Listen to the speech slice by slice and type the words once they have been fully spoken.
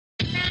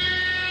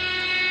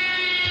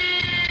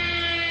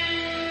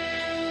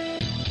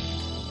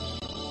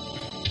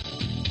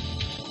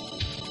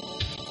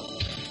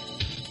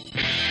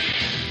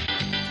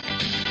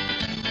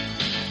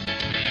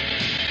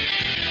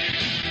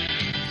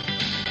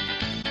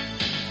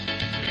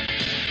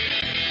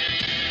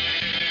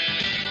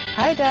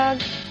Hi,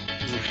 Doug.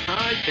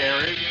 Hi,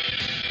 Karen.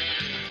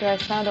 Do I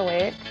sound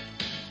awake?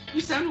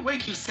 You sound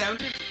awake. You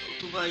sounded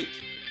like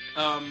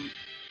um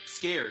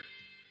scared.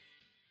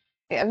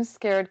 Yeah, I'm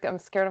scared. I'm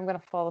scared I'm gonna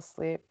fall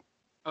asleep.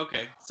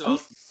 Okay, so I'm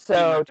I'll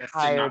do my so best to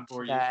tired not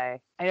bore you. today.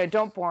 I know,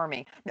 don't bore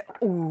me. No,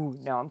 ooh,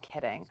 no, I'm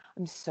kidding.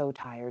 I'm so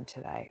tired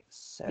today.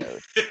 So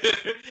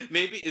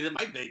Maybe it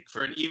might make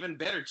for an even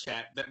better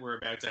chat that we're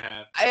about to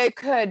have. I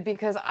could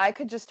because I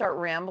could just start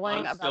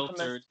rambling about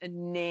the most Unfiltered.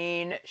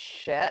 inane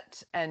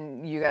shit,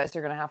 and you guys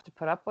are gonna have to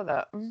put up with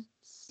it.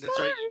 That's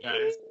right, you Sorry.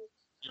 guys.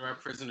 You are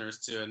prisoners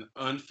to an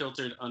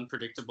unfiltered,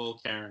 unpredictable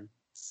Karen.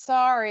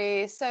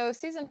 Sorry. So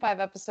season 5,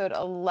 episode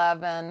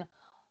 11,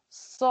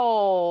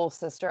 Soul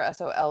Sister,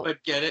 SOL.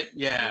 But get it?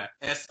 Yeah.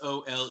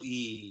 Sole.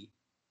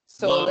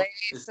 Soleil Love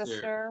sister.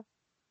 Sister.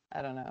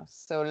 I don't know.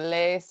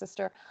 Soleil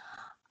Sister.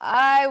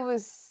 I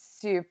was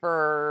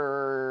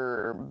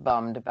super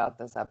bummed about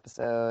this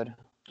episode.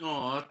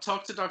 Oh,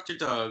 talk to Dr.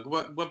 Doug.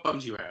 What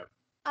bums you out?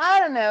 I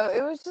don't know.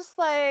 It was just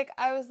like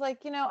I was like,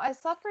 I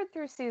suffered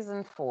through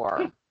season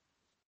 4.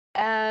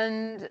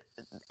 And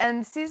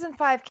season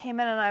 5 came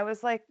in and I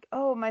was like,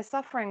 "Oh, my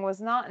suffering was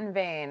not in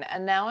vain."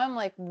 And now I'm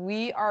like,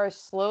 we are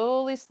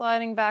slowly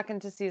sliding back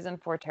into season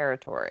 4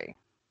 territory.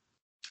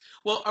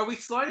 Well, are we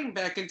sliding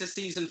back into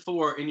season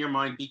four in your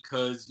mind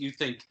because you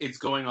think it's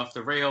going off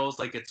the rails,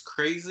 like it's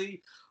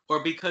crazy,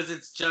 or because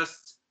it's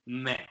just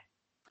meh?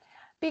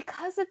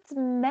 Because it's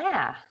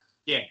meh.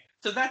 Yeah.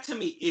 So that to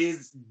me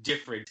is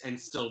different and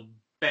still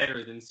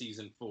better than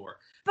season four.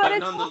 But But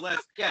it's also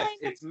nonetheless, yes, kind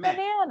of it's meh.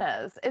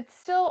 bananas. It's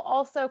still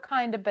also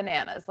kind of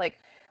bananas. Like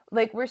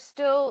we're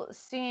still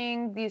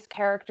seeing these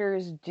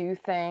characters do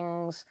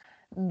things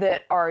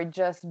that are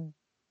just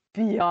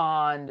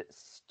beyond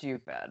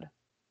stupid.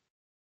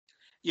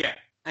 Yeah.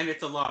 And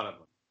it's a lot of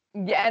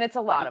them. Yeah, and it's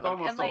a lot of It's them. And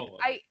almost like all of them.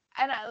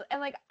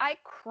 I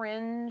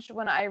cringe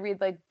when I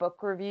read like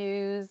book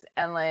reviews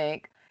and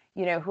like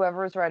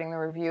whoever's writing the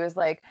review is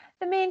like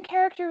the main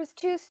character was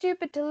too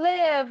stupid to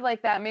live.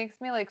 Like that makes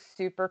me like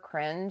super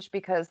cringe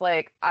because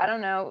like I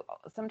don't know,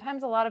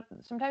 sometimes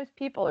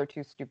people are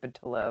too stupid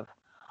to live.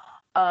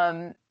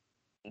 Um,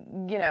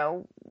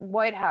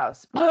 White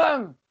House.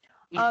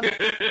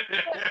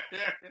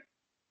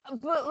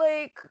 But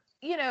like,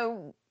 you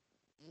know,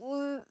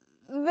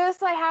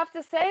 this I have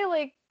to say,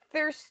 like,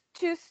 they're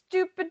too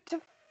stupid to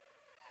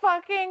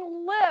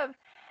fucking live.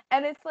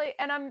 And it's like,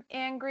 and I'm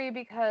angry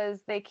because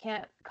they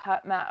can't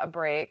cut Matt a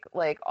break.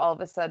 Like, all of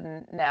a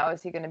sudden, now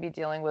is he going to be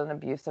dealing with an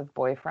abusive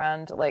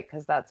boyfriend? Like,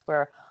 because that's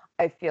where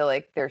I feel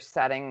like they're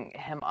setting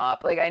him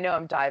up. Like, I know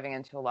I'm diving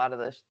into a lot of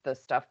the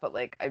stuff, but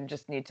like, I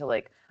just need to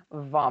like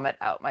vomit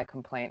out my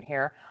complaint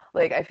here.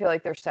 Like, I feel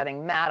like they're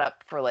setting Matt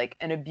up for like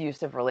an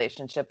abusive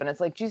relationship. And it's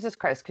like, Jesus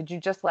Christ, could you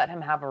just let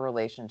him have a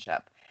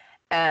relationship?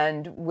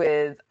 And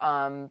with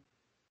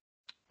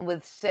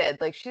Sid,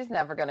 like she's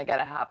never going to get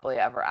a happily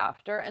ever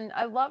after. And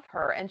I love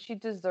her and she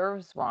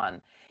deserves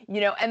one.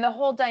 And the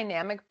whole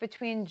dynamic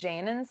between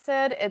Jane and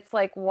Sid, it's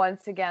like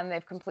once again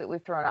they've completely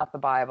thrown out the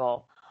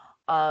Bible.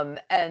 And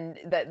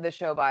the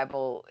show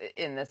Bible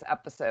in this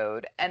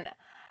episode. And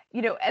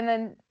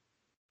then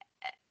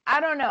I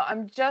don't know,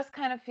 I'm just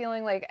kind of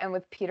feeling like and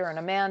with Peter and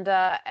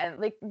Amanda and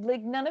like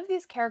none of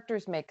these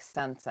characters make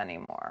sense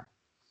anymore.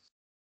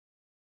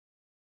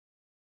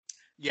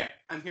 Yeah,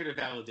 I'm here to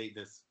validate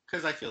this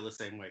because I feel the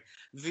same way.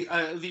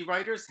 The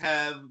writers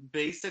have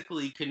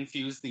basically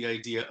confused the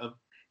idea of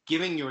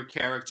giving your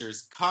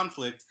characters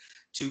conflict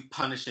to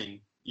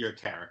punishing your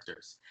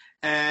characters.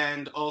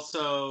 And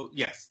also,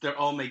 yes, they're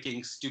all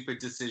making stupid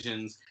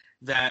decisions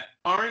that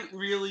aren't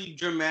really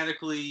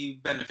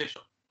dramatically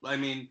beneficial. I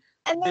mean,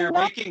 And they're they're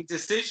not making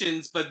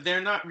decisions, but they're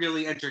not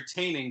really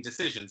entertaining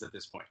decisions at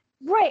this point.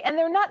 right, and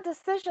they're not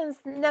decisions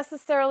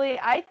necessarily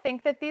I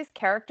think that these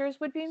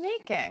characters would be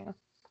making.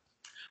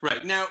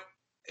 Right. Now,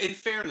 in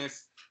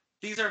fairness,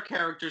 these are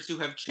characters who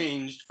have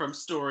changed from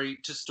story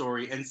to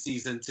story and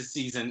season to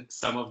season,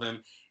 some of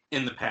them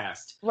in the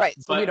past. Right,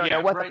 so we But don't know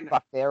yeah, what the right now,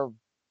 fuck they're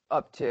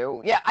up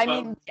to. Yeah, I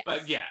but mean,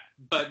 but yes. yeah,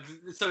 but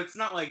so it's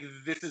not like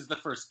this is the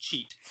first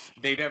cheat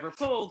they've ever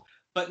pulled,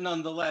 but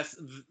nonetheless,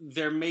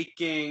 they're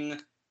making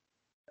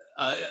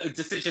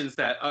decisions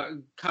that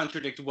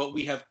contradict what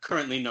we have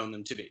currently known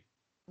them to be.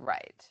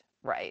 Right,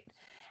 right.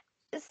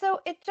 So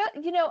it just,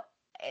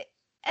 it,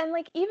 and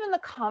like even the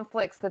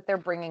conflicts that they're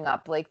bringing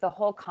up, like the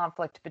whole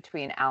conflict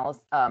between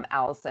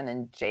Allison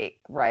and Jake,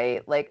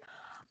 right? Like,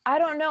 I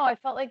don't know. I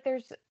felt like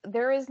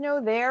there is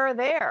no there.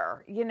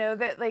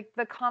 That like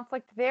the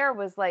conflict there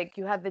was like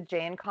you had the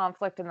Jane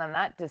conflict and then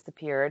that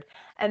disappeared,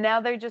 and now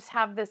they just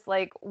have this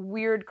like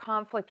weird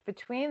conflict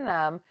between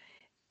them.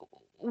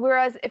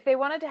 Whereas if they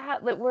wanted to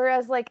have,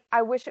 whereas like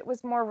I wish it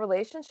was more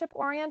relationship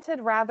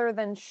oriented rather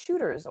than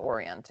shooters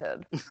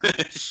oriented.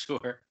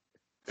 Sure.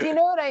 Do you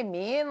know what I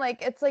mean?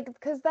 Like it's like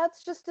because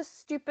that's just a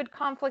stupid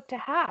conflict to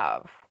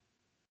have.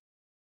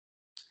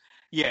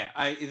 Yeah,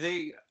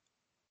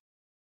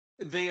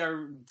 they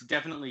are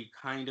definitely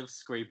kind of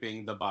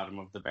scraping the bottom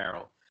of the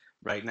barrel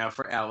right now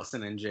for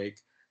Allison and Jake.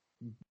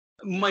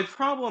 My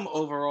problem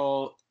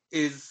overall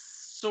is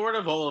sort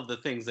of all of the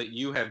things that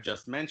you have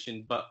just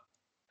mentioned, but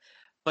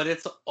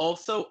it's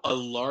also a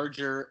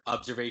larger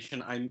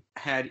observation I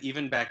had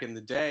even back in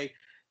the day,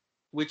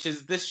 which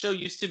is this show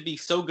used to be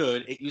so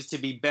good. It used to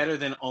be better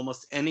than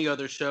almost any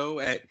other show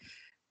at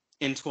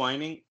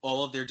entwining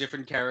all of their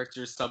different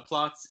characters'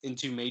 subplots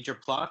into major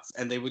plots,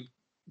 and they would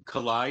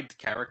collide. The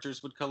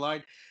characters would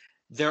collide.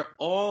 They're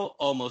all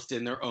almost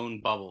in their own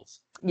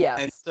bubbles. And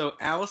Yes. so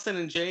Allison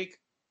and Jake,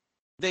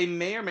 they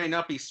may or may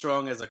not be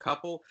strong as a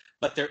couple,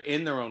 but they're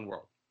in their own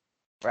world.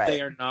 Right.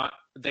 They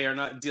are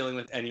not dealing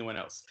with anyone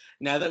else.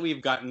 Now that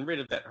we've gotten rid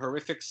of that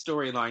horrific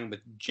storyline with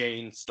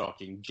Jane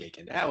stalking Jake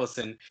and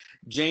Allison,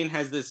 Jane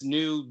has this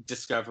new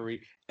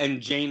discovery,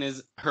 and Jane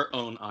is her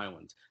own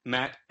island.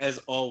 Matt, as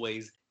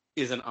always,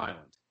 is an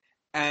island.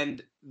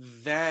 And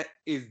that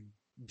is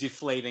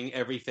deflating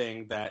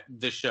everything that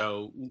the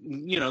show,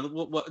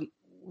 what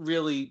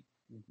really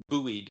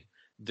buoyed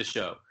the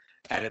show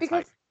at its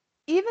Because height.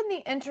 even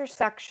the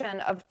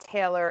intersection of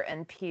Taylor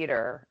and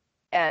Peter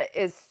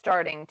is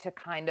starting to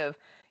kind of,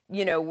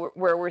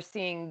 where we're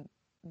seeing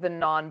the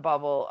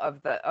non-bubble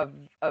of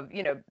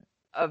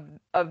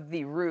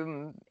the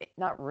room,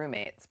 not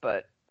roommates,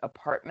 but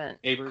apartment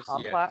Neighbors,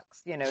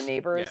 complex,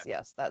 neighbors. yeah.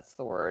 Yes, that's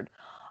the word.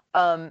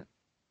 Um,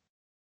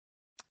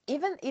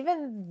 even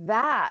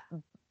that,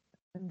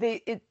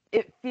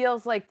 it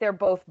feels like they're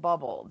both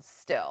bubbled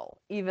still,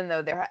 even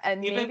though they're, and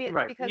maybe it's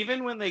because,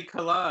 Even when they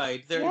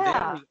collide, they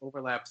only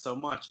overlap so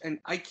much. And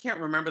I can't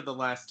remember the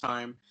last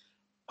time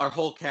our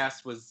whole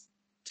cast was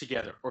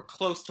together, or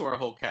close to our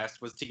whole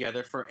cast was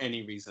together for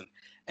any reason.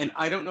 And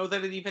I don't know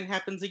that it even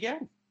happens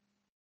again.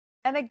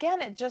 And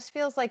again, it just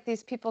feels like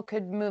these people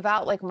could move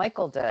out like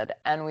Michael did,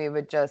 and we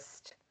would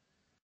just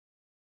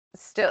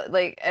still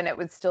and it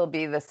would still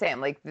be the same.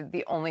 Like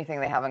the only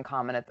thing they have in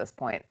common at this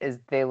point is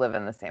they live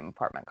in the same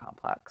apartment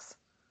complex.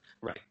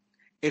 Right.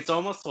 It's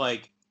almost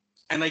like,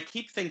 and I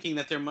keep thinking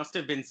that there must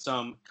have been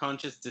some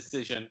conscious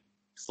decision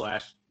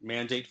slash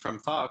mandate from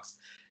Fox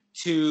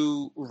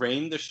to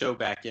rein the show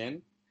back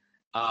in,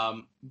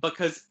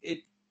 because it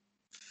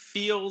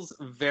feels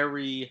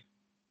very,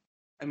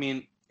 I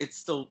mean, it's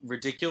still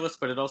ridiculous,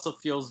 but it also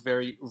feels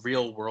very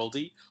real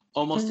worldy.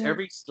 Almost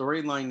every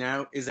storyline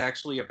now is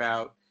actually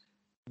about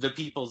the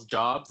people's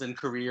jobs and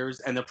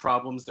careers and the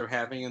problems they're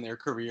having in their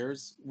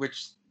careers,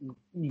 which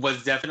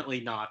was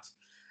definitely not,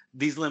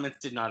 these limits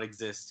did not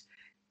exist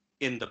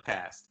in the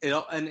past.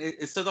 So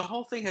the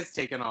whole thing has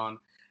taken on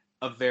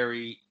a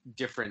very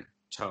different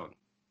tone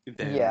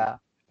than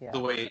the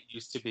way it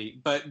used to be.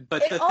 But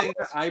thing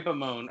that I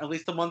bemoan, at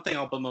least the one thing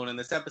I'll bemoan in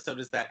this episode,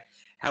 is that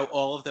how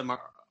all of them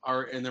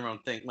are in their own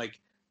thing. Like,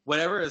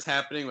 whatever is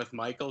happening with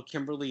Michael,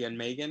 Kimberly, and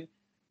Megan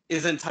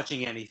isn't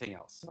touching anything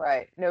else.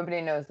 Right.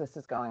 Nobody knows this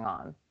is going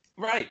on.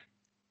 Right.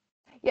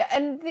 Yeah,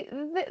 and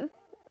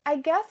I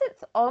guess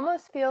it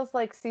almost feels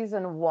like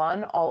season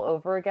one all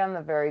over again,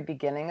 the very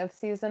beginning of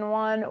season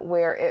one,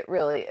 where it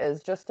really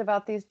is just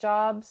about these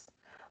jobs.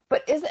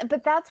 But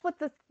that's what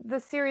the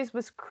series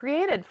was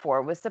created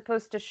for, was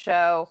supposed to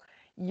show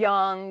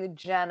young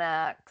Gen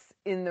X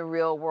in the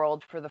real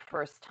world for the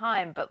first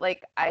time. But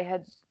like I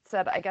had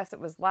said, I guess it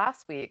was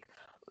last week,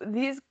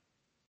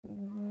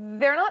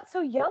 they're not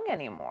so young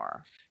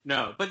anymore.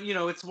 No, but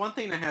it's one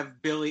thing to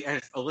have Billy,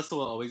 as Alyssa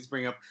will always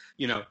bring up,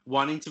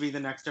 wanting to be the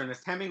next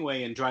Ernest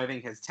Hemingway and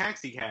driving his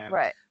taxi cab,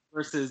 right,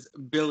 versus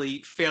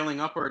Billy failing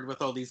upward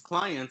with all these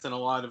clients and a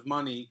lot of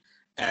money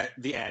at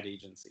the ad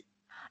agency.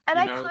 And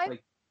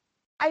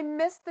I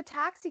miss the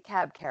taxi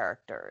cab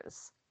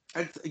characters.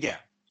 Yeah.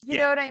 You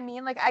know what I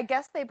mean? Like, I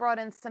guess they brought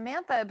in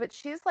Samantha, but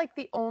she's like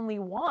the only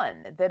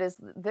one that is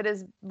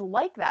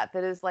like that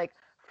is like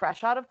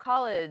fresh out of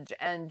college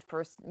and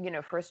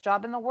first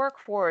job in the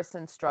workforce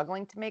and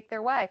struggling to make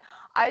their way.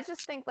 I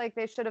just think like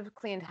they should have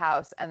cleaned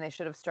house and they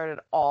should have started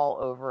all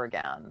over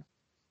again.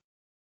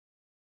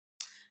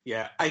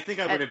 Yeah, I think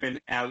I would have been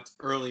out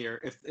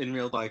earlier if in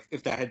real life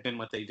if that had been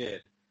what they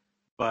did.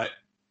 But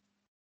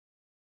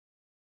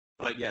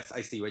yes,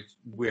 I see what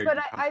weird. But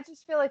I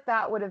just feel like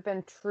that would have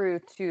been true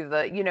to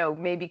the,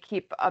 maybe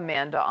keep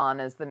Amanda on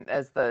as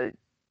the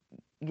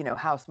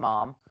house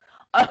mom.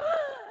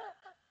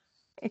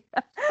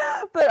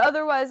 But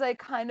otherwise, I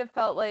kind of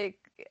felt like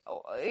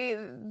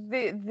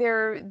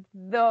the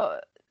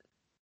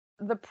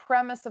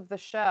premise of the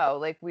show,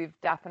 like we've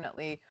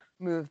definitely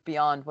moved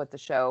beyond what the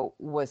show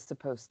was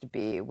supposed to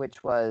be,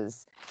 which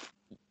was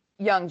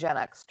young Gen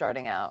X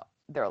starting out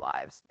their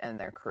lives and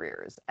their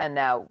careers, and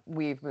now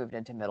we've moved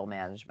into middle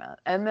management,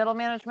 and middle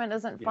management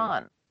isn't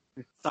fun.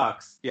 It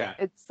sucks. Yeah,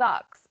 it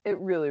sucks. It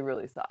really,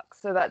 really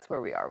sucks. So that's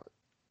where we are.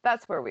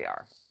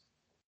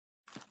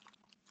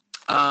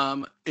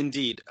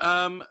 Indeed.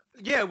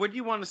 Yeah, where do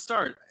you want to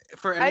start?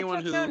 For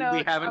anyone who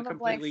we haven't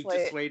completely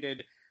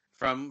dissuaded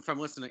from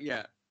listening.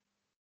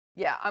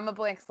 Yeah, I'm a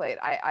blank slate.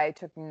 I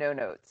took no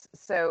notes.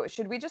 So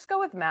should we just go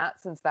with Matt,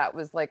 since that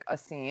was like a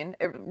scene?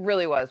 It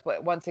really was.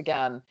 But once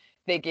again,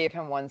 they gave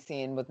him one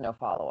scene with no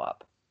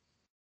follow-up.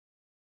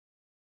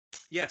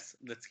 Yes,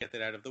 let's get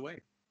that out of the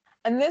way.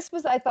 And this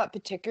was, I thought,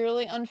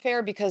 particularly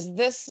unfair because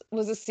this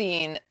was a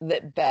scene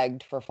that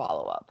begged for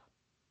follow-up.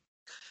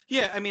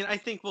 Yeah, I mean, I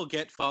think we'll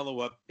get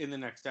follow-up in the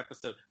next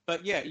episode.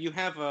 But yeah, you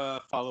have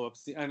a follow-up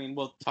scene. I mean,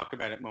 we'll talk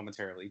about it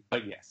momentarily.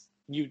 But yes,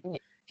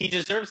 he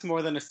deserves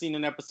more than a scene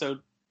an episode,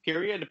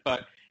 period.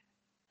 But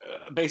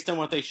based on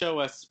what they show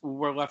us,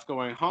 we're left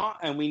going, huh?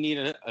 And we need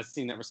a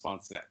scene that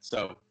responds to that.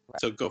 So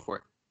go for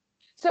it.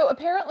 So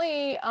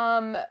apparently,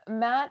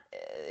 Matt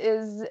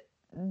is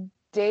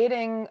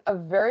dating a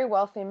very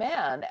wealthy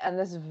man, and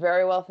this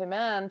very wealthy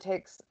man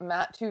takes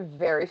Matt to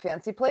very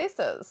fancy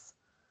places.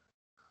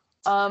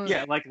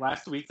 Yeah, like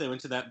last week they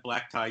went to that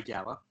black tie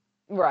gala,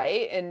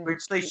 Right, and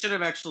which they should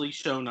have actually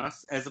shown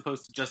us, as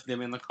opposed to just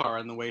them in the car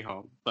on the way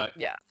home. But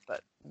yeah,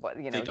 but what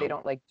they they don't.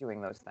 don't like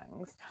doing those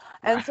things.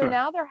 And Right, so right.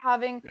 now they're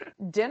having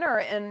dinner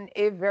in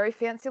a very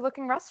fancy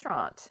looking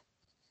restaurant.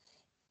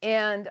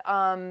 And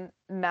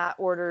Matt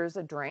orders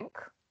a drink,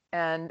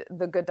 and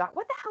the good doc,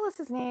 what the hell is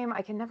his name?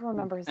 I can never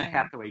remember his name.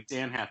 Hathaway,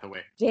 Dan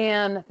Hathaway.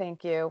 Dan,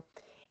 thank you.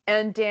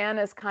 And Dan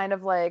is kind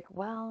of like,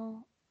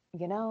 well,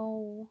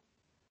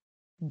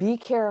 be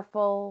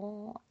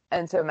careful.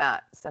 And so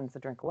Matt sends the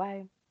drink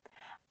away.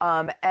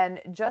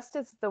 And just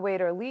as the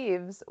waiter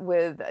leaves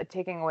with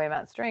taking away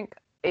Matt's drink,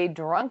 a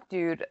drunk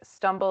dude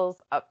stumbles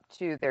up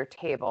to their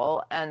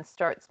table and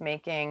starts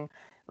making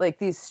like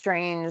these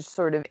strange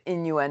sort of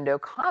innuendo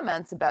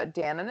comments about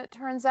Dan. And it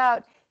turns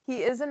out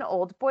he is an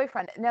old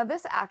boyfriend. Now,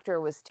 this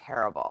actor was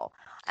terrible.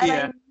 And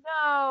Yeah.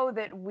 I know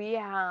that we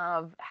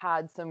have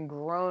had some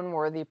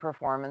groan-worthy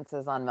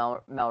performances on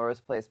Melrose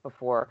Place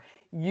before.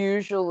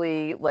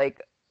 Usually,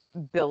 like,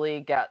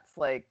 Billy gets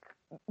like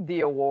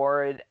the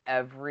award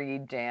every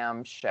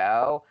damn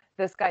show.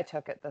 This guy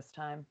took it this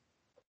time.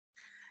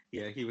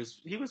 Yeah, he was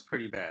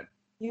pretty bad.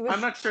 He was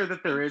I'm not sure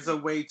that there is a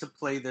way to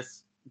play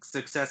this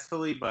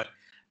successfully, but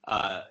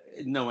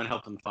no one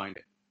helped him find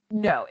it.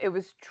 No, it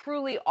was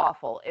truly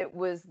awful. It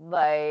was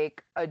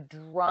like a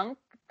drunk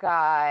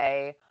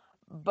guy,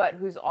 but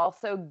who's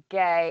also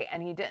gay,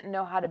 and he didn't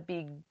know how to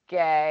be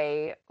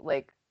gay,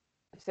 like,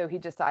 so he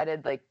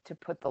decided like to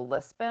put the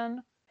lisp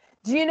in.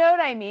 Do you know what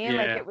I mean?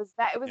 Like Yeah, it was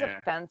yeah.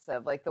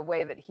 offensive, like the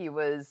way that he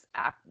was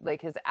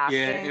like his Yeah,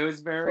 acting it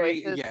was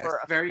very choices yes, were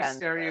very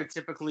offensive.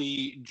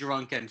 stereotypically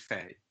drunk and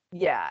fey.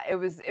 Yeah, it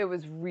was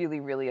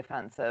really, really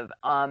offensive.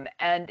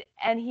 And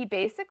he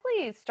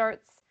basically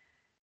starts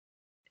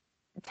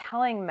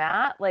telling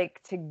Matt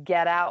like to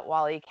get out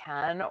while he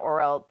can,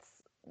 or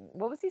else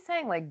what was he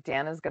saying? Like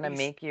Dan is gonna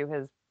make you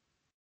his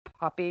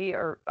puppy,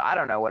 or I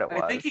don't know what it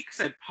I think was. he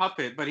said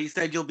puppet, but he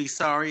said you'll be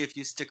sorry if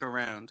you stick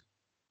around.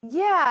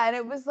 Yeah, and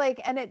it was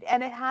like, and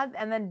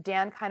then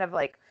Dan kind of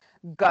like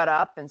got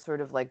up and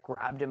sort of like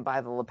grabbed him by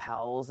the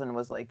lapels and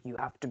was like, "You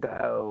have to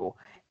go,"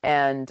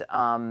 and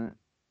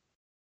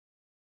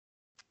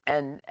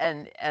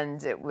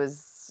and it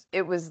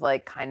was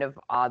like kind of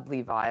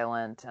oddly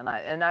violent, and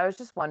I was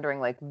just wondering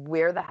like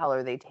where the hell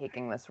are they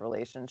taking this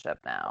relationship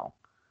now?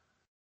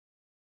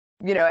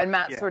 And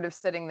Matt's Yeah. sort of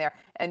sitting there,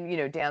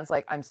 and Dan's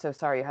like, "I'm so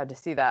sorry you had to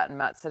see that," and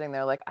Matt's sitting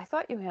there like, "I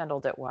thought you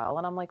handled it well,"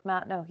 and I'm like,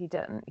 "Matt, no, he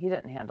didn't. He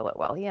didn't handle it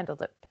well. He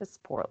handled it piss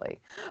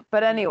poorly."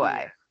 But Yeah.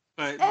 anyway,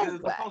 But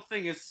the whole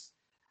thing is,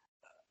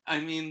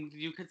 I mean,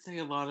 you could say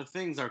a lot of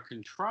things are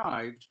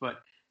contrived,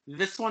 but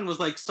this one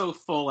was like so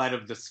full out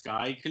of the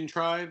sky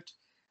contrived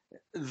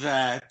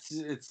that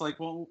it's like,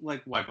 well,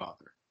 like why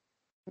bother?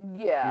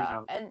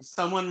 yeah, and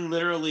Someone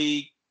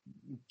literally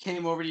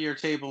came over to your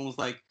table and was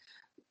like,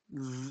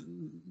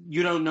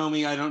 you don't know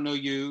me, I don't know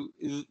you.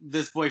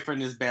 This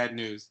boyfriend is bad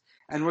news.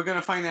 And we're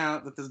gonna find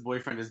out that this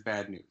boyfriend is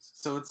bad news.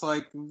 So it's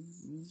like,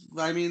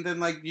 I mean,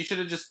 then like you should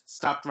have just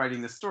stopped writing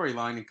this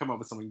storyline and come up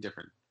with something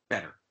different,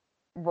 better.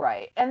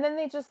 right, and then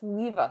they just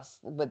leave us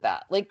with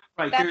that. Like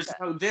Right. that's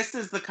it. This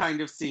is the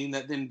kind of scene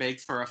that then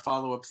begs for a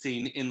follow-up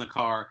scene in the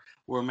car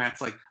where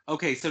Matt's like,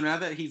 okay, so now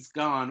that he's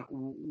gone,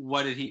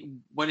 what did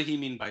he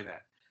mean by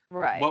that?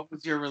 Right. What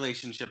was your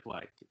relationship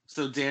like?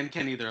 So Dan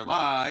can either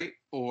lie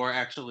or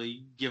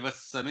actually give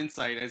us some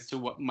insight as to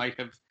what might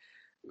have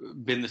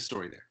been the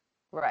story there.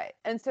 Right.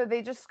 And so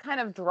they just kind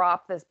of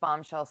drop this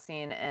bombshell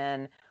scene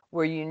in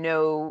where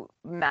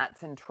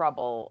Matt's in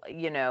trouble,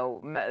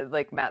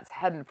 like Matt's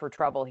heading for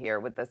trouble here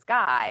with this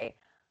guy.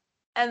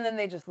 And then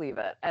they just leave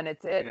it. And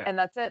it's it. Yeah. And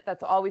that's it.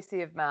 That's all we see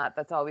of Matt.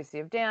 That's all we see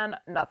of Dan.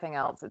 Nothing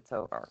else. It's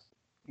over.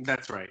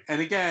 That's right. And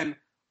again,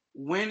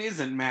 when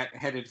isn't Matt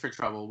headed for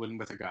trouble when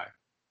with a guy?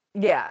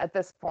 Yeah, at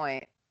this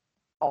point,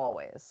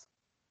 always.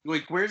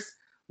 Like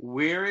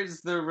where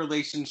is the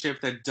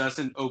relationship that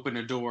doesn't open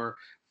a door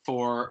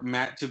for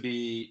Matt to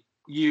be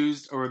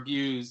used or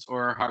abused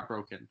or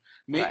heartbroken?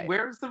 Right.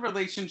 Where's the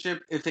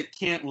relationship if it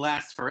can't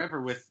last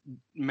forever with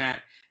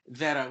Matt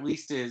that at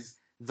least is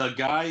the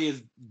guy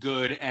is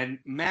good and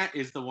Matt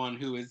is the one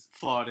who is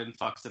flawed and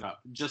fucks it up,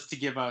 just to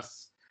give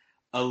us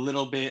a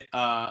little bit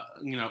of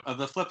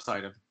the flip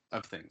side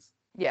of things.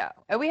 Yeah.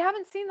 And we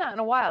haven't seen that in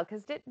a while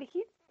because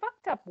he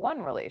fucked up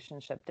one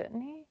relationship,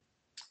 didn't he?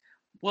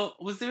 Well,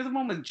 was there the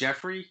one with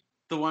Jeffrey,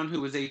 the one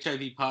who was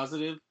HIV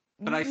positive?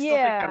 But I still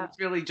think that was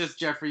really just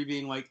Jeffrey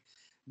being like,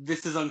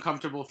 this is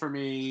uncomfortable for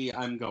me,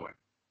 I'm going.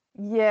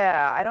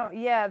 Yeah, I don't,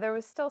 yeah, there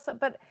was still some,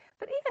 but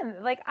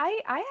even like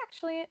I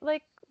actually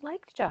like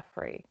liked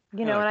Jeffrey,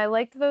 and I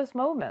liked those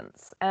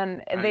moments,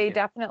 and they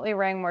definitely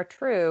rang more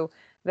true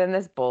than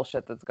this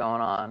bullshit that's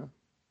going on.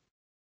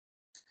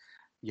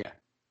 Yeah.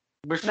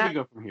 Where should we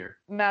go from here?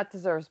 Matt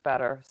deserves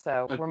better,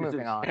 so we're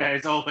moving on.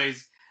 As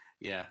always,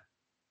 yeah.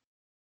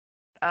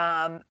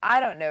 I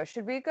don't know.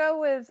 Should we go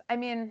with,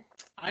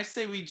 I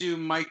say we do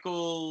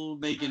Michael,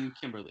 Megan,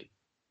 Kimberly.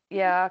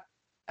 Yeah,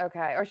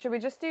 okay. Or should we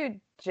just do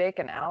Jake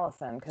and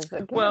Allison? Because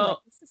again,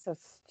 this is so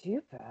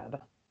stupid.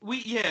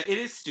 It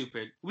is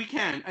stupid. We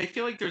can. I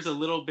feel like there's a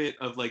little bit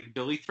of like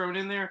Billy thrown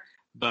in there,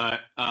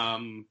 but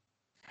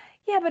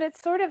yeah, but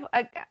it's sort of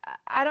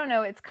I don't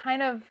know. It's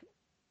kind of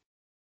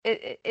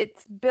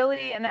it's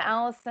Billy and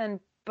Allison,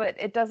 but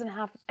it doesn't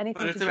have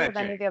anything to do with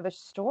any of the other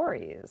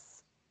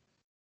stories.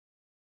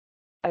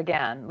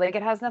 Again, like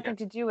it has nothing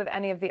to do with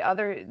any of the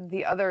other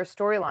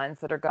storylines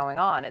that are going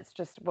on. It's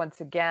just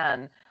once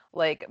again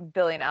like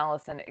Billy and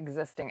Allison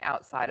existing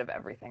outside of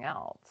everything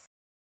else.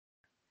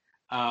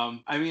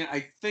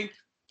 I think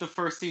the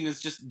first scene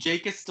is just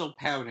Jake is still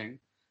pouting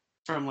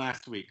from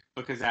last week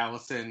because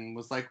Allison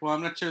was like, well,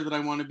 I'm not sure that I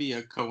want to be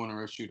a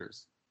co-owner of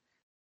Shooters.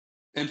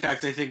 In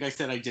fact, I think I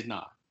said I did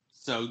not.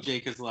 So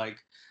Jake is like,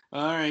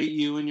 all right,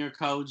 you and your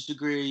college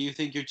degree, you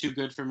think you're too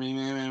good for me.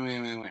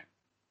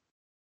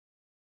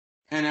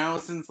 And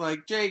Allison's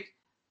like, Jake,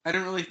 I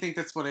don't really think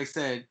that's what I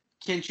said.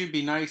 Can't you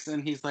be nice?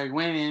 And he's like,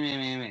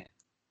 wait.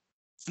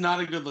 It's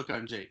not a good look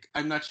on Jake.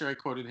 I'm not sure I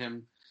quoted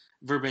him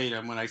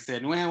verbatim when I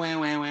said,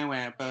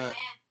 wah, but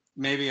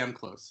maybe I'm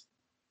close.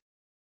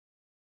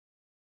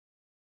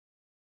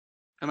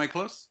 Am I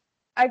close?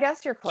 I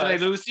guess you're close. Should I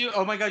lose you?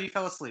 Oh my God, you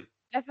fell asleep.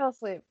 I fell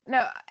asleep.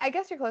 No, I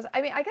guess you're close.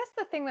 I guess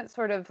the thing that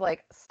sort of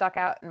like stuck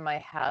out in my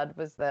head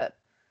was that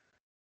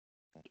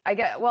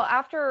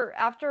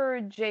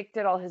after Jake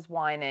did all his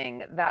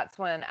whining, that's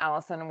when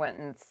Allison went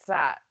and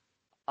sat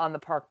on the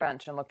park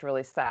bench and looked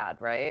really sad,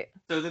 right?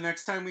 So the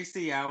next time we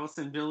see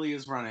Allison, Billy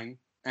is running,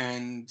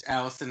 and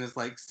Allison is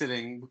like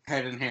sitting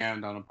head in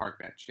hand on a park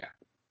bench. Yeah.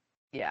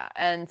 Yeah,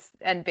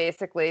 and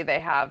basically they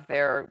have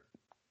their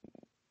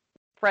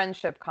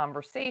friendship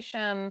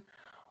conversation.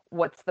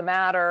 What's the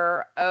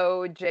matter?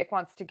 Oh, Jake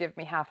wants to give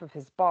me half of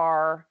his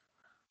bar.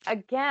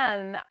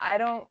 Again, I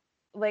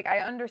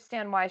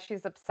understand why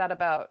she's upset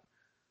about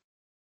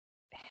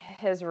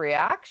his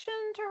reaction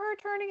to her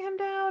turning him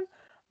down,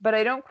 but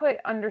I don't quite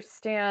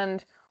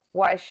understand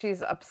why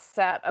she's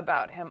upset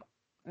about him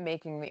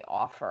making the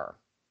offer.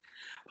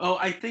 Oh,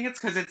 I think it's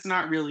because it's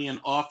not really an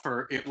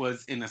offer, it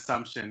was an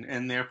assumption,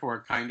 and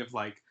therefore kind of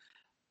like,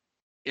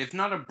 it's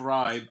not a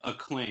bribe, a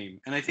claim.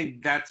 And I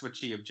think that's what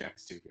she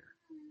objects to here.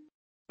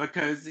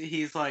 Because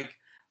he's like,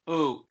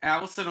 oh,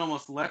 Allison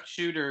almost left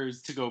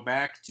Shooters to go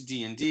back to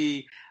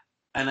D&D,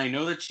 and I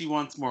know that she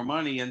wants more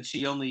money, and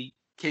she only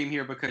came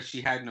here because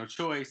she had no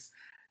choice.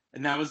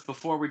 And that was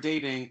before we're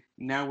dating.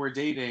 Now we're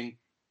dating.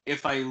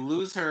 If I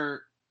lose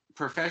her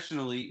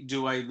professionally,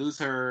 do I lose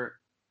her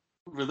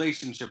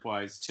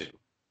relationship-wise too?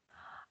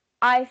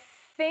 I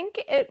think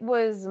it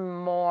was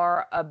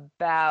more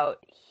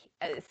about.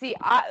 See,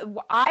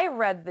 I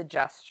read the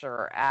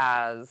gesture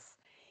as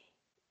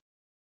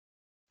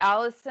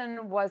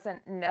Allison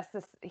wasn't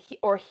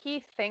or he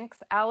thinks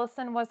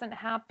Allison wasn't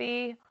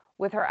happy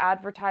with her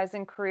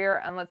advertising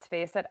career, and let's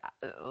face it,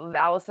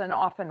 Allison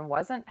often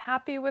wasn't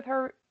happy with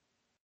her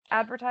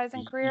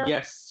advertising career.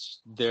 Yes,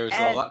 there's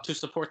a lot to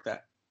support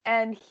that.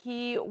 And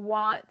he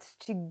wants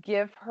to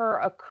give her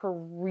a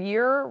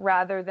career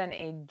rather than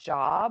a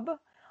job,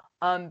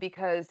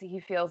 because he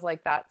feels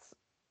like that's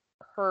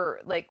her,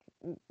 like,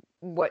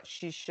 what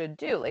she should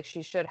do. Like,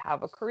 she should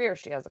have a career.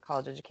 She has a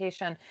college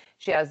education.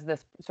 She has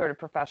this sort of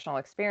professional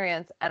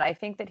experience. And I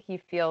think that he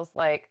feels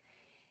like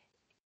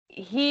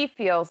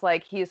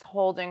he's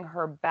holding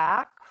her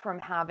back from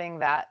having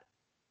that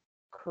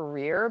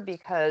career,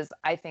 because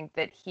I think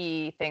that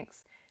he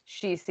thinks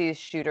she sees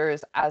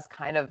Shooters as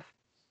kind of,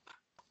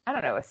 I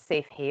don't know, a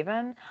safe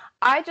haven.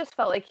 I just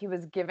felt like he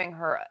was giving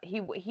her,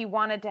 he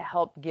wanted to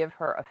help give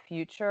her a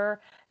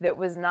future that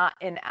was not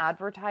in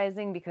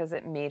advertising because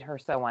it made her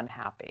so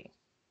unhappy.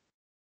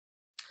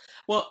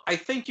 Well, I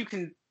think you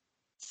can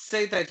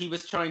say that he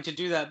was trying to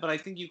do that, but I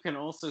think you can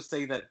also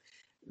say that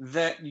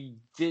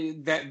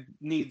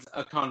needs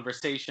a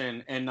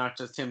conversation and not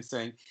just him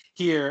saying,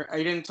 here,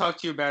 I didn't talk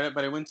to you about it,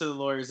 but I went to the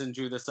lawyers and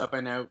drew this up,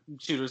 and now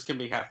Shooters can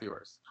be half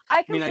yours.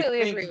 I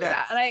completely agree with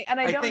that. And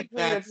I don't agree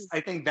with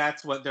I think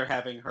that's what they're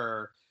having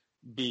her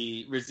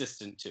be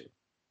resistant to.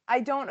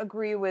 I don't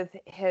agree with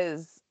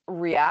his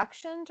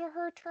reaction to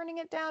her turning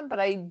it down, but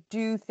I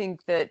do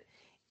think that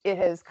it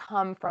has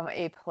come from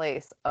a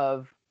place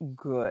of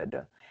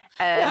good.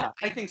 And yeah,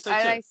 I think so too.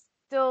 And I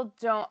still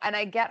don't, and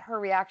I get her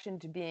reaction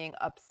to being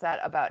upset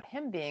about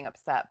him being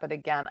upset, but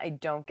again, I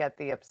don't get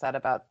the upset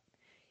about,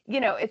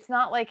 it's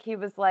not like he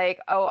was like,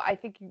 oh, I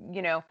think,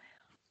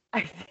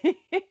 I think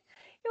it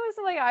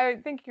wasn't like, I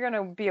think you're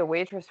going to be a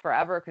waitress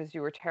forever because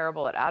you were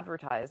terrible at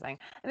advertising.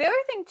 And the other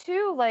thing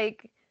too,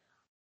 like,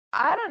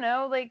 I don't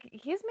know, like,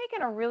 he's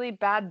making a really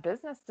bad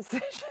business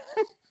decision.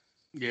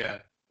 Yeah.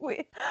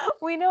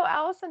 We know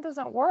Allison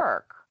doesn't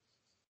work.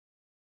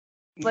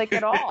 like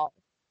at all.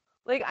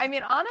 Like, I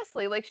mean,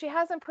 honestly, like she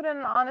hasn't put in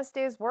an honest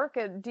day's work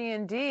at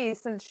D&D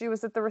since she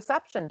was at the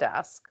reception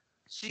desk.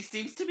 She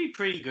seems to be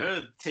pretty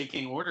good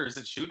taking orders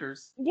at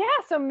Shooters. Yeah,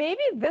 so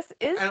maybe this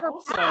is And her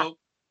path. also,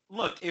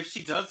 look, if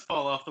she does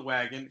fall off the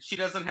wagon, she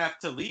doesn't have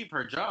to leave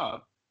her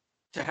job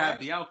to have Right.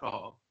 the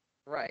alcohol.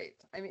 Right.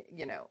 I mean,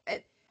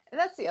 and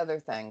that's the other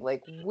thing.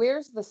 Like,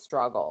 where's the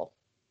struggle?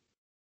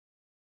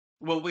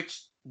 Well,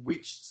 which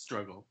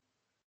struggle?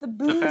 The The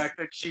booze. fact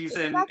that she's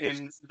The in fact that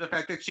in the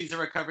fact that she's a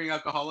recovering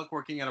alcoholic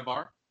working at a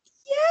bar.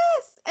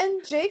 yes,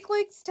 and Jake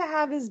likes to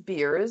have his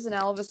beers, and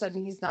all of a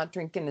sudden he's not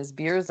drinking his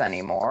beers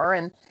anymore.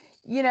 And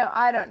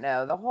I don't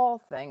know. The whole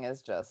thing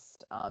is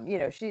just,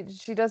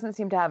 she doesn't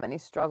seem to have any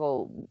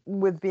struggle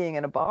with being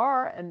in a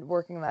bar and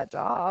working that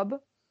job.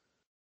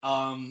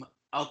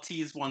 I'll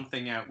tease one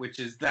thing out, which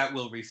is that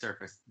will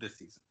resurface this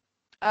season.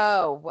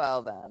 Oh,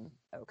 well then,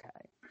 okay.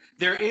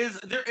 There is,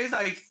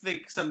 I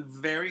think, some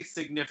very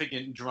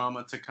significant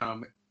drama to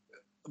come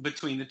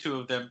between the two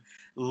of them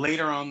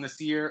later on this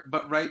year,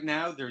 but right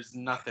now there's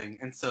nothing.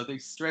 And so they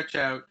stretch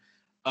out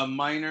a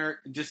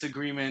minor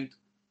disagreement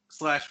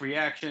 /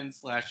 reaction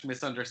 /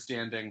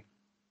 misunderstanding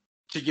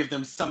to give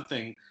them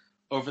something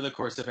over the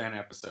course of an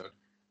episode.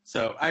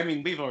 So, I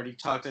mean, we've already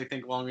talked, I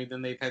think, longer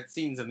than they've had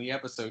scenes in the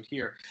episode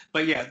here.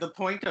 But yeah, the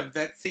point of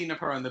that scene of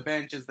her on the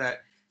bench is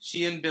that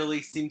she and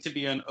Billy seem to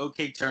be on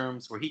okay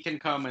terms where he can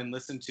come and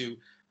listen to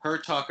her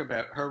talk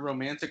about her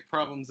romantic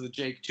problems with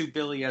Jake to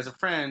Billy as a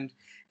friend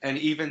and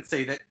even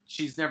say that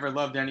she's never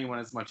loved anyone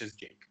as much as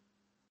Jake.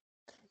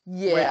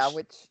 Yeah,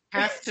 which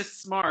has to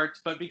smart,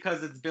 but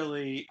because it's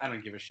Billy, I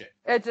don't give a shit.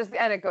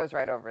 It goes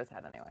right over his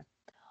head anyway.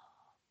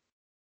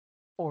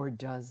 Or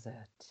does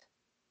it?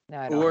 No,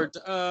 I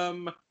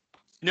don't.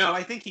 No,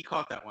 I think he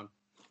caught that one.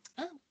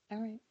 Oh, all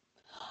right.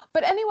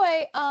 But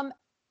anyway,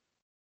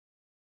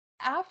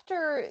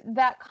 after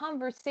that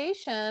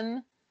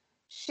conversation,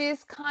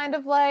 she's kind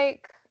of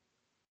like,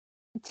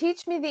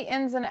 teach me the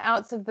ins and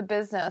outs of the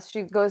business.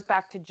 She goes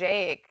back to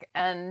Jake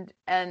and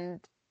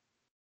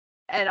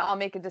I'll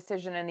make a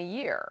decision in a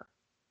year.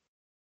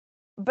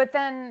 But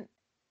then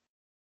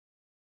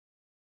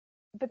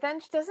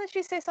doesn't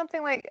she say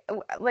something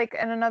like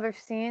in another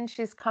scene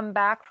she's come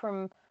back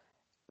from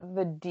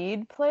the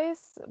deed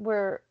place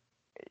where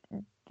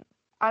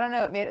I don't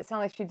know, it made it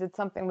sound like she did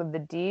something with the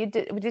deed.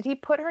 Did he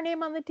put her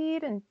name on the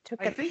deed and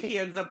took it? I think he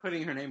ends up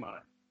putting her name on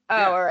it. Oh,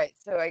 yeah. All right.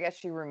 So I guess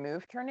she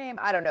removed her name.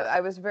 I don't know. I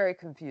was very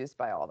confused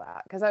by all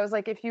that because I was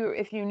like, if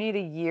you need a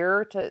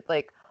year to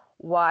like,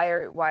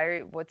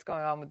 what's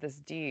going on with this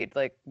deed?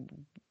 Like,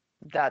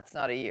 that's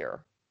not a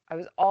year. I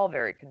was all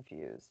very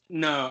confused.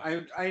 No,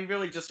 I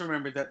really just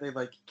remembered that they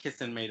like kissed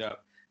and made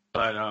up.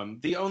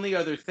 But the only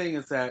other thing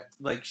is that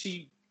like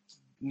she,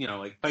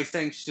 like by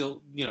saying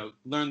she'll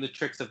learn the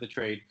tricks of the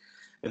trade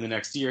in the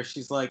next year,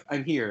 she's like,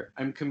 I'm here,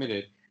 I'm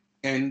committed.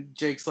 And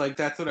Jake's like,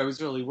 that's what I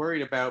was really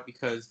worried about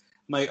because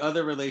my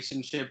other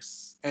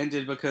relationships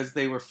ended because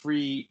they were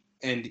free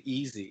and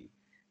easy.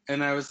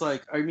 And I was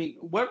like, I mean,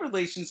 what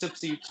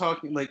relationships are you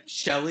talking? Like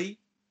Shelley,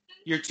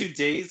 your 2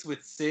 days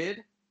with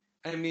Sid?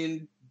 I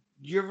mean,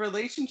 your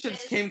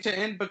relationships came to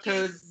end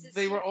because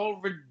they were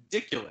all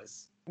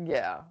ridiculous.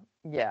 Yeah.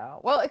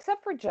 Well,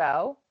 except for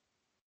Joe.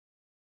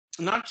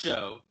 Not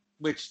Joe,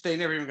 which they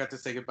never even got to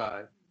say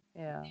goodbye.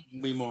 Yeah.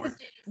 We mourned.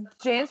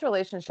 Jane's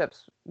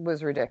relationships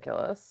was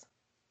ridiculous.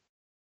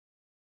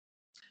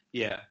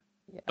 Yeah.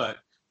 But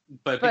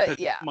because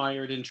it's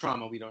mired in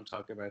trauma, we don't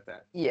talk about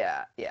that.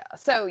 Yeah.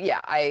 So yeah,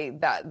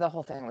 the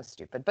whole thing was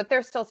stupid, but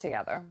they're still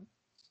together.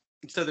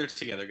 So they're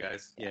together,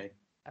 guys. Yeah. Yay.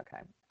 Okay.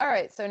 All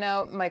right. So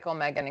now Michael,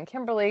 Megan, and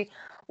Kimberly,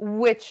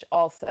 which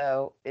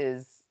also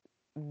is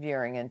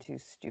veering into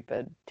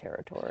stupid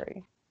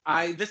territory.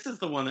 This is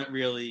the one that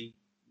really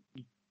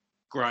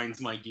grinds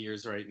my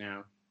gears right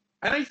now.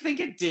 And I think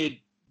it did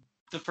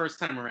the first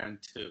time around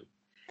too.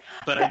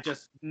 But I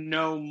just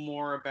know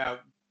more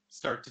about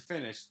start to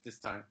finish this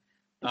time.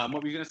 What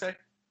were you going to say?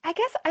 I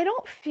guess I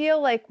don't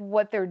feel like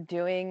what they're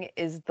doing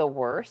is the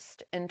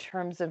worst in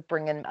terms of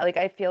bringing, like,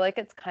 I feel like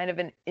it's kind of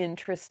an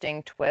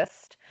interesting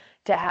twist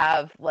to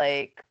have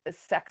like a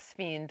sex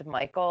fiend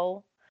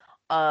Michael,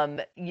 getting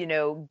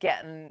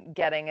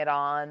it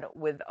on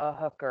with a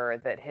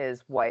hooker that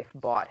his wife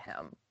bought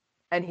him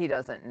and he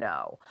doesn't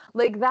know.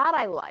 Like that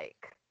I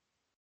like.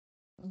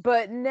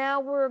 But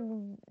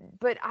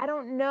but I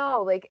don't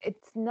know, like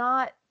it's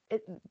not,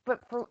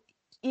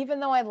 even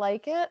though I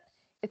like it,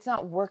 it's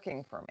not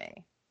working for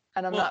me.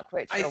 And I'm not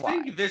quite sure why.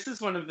 I think this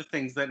is one of the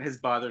things that has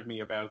bothered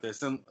me about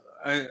this. And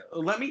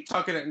let me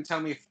talk it out and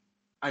tell me if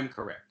I'm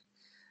correct.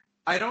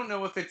 I don't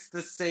know if it's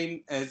the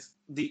same as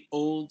the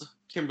old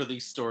Kimberly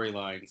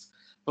storylines,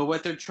 but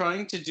what they're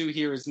trying to do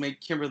here is make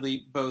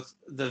Kimberly both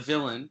the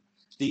villain,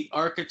 the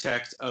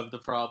architect of the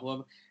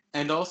problem,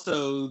 and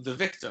also the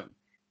victim.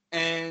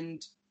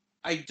 And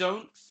I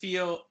don't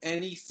feel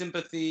any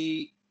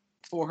sympathy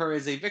for her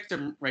as a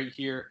victim right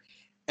here.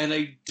 And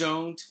I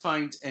don't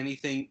find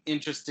anything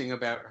interesting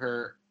about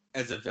her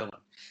as a villain.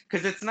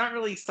 Because it's not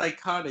really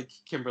psychotic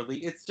Kimberly.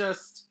 It's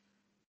just,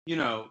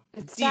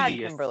 it's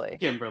devious sad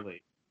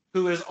Kimberly.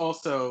 who is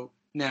also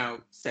now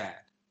sad.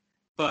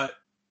 But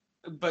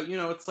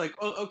it's like,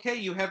 oh, okay,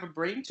 you have a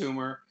brain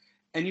tumor,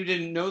 and you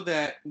didn't know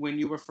that when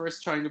you were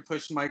first trying to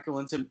push Michael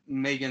into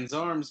Megan's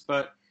arms,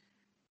 but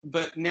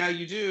now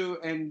you do,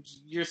 and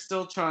you're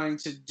still trying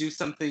to do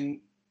something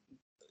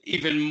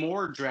even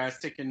more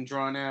drastic and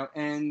drawn out,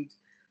 and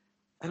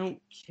I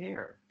don't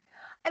care.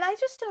 And I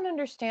just don't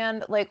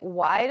understand, like,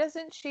 why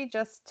doesn't she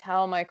just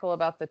tell Michael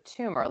about the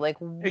tumor? Like,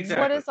 what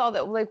Exactly. is all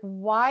that? Like,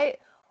 why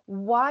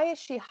is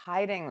she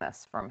hiding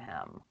this from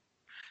him?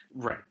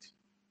 Right.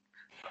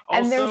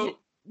 And Also,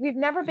 we've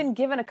never been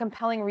given a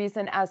compelling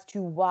reason as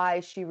to why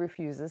she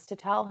refuses to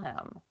tell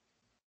him.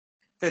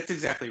 that's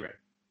exactly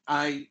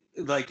right.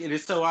 It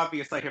is so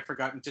obvious I have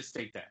forgotten to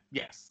state that.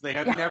 Yes, they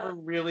have Yeah. never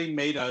really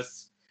made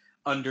us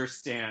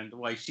understand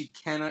why she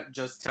cannot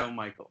just tell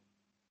Michael.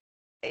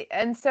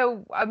 And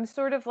so I'm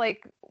sort of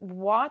like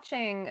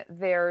watching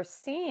their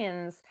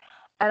scenes,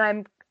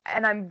 and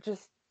I'm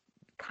just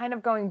kind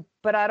of going,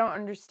 but I don't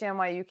understand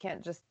why you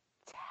can't just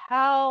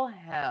tell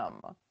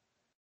him.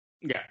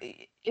 Yeah.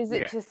 Is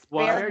it Yeah. to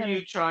Why spare are him?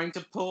 you trying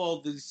to pull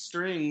all these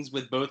strings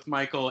with both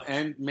Michael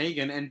and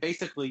Megan and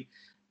basically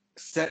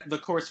set the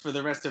course for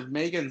the rest of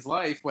Megan's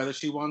life, whether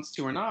she wants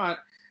to or not,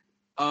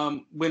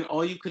 when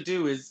all you could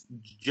do is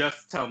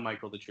just tell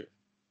Michael the truth?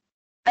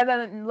 And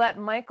then let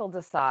Michael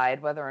decide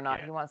whether or not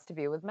Yeah. he wants to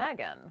be with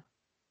Megan.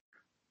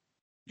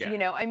 Yeah. You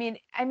know,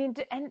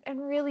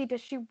 and really, does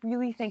she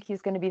really think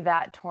he's going to be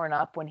that torn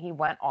up when he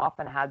went off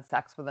and had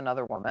sex with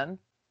another woman?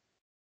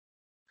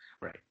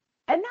 Right.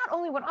 And not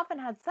only went off and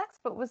had sex,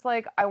 but was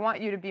like, I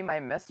want you to be my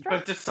mistress.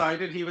 But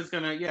decided he was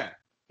gonna, yeah.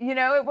 You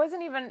know, it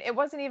wasn't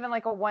even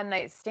like a one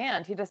night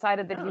stand. He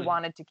decided that he No,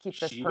 wanted to keep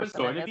this she was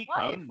person going in to his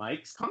life. become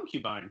Mike's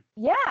concubine.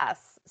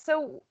 Yes.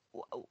 So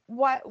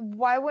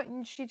why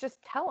wouldn't she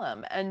just tell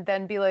him and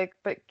then be like,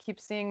 but keep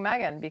seeing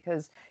Megan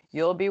because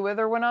you'll be with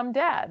her when I'm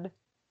dead.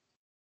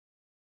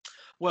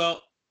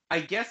 Well, I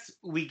guess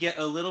we get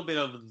a little bit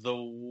of the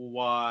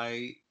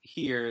why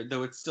here,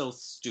 though it's still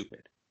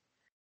stupid.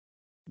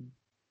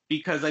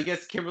 Because I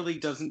guess Kimberly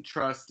doesn't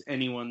trust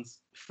anyone's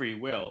free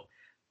will.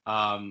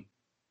 Um,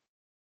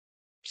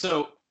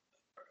 so,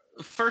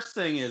 first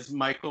thing is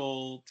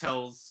Michael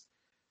tells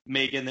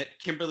Megan that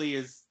Kimberly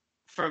is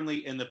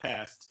firmly in the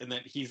past and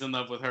that he's in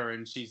love with her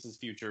and she's his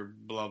future,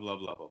 blah, blah,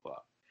 blah, blah,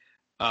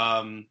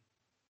 blah.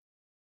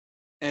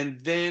 And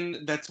then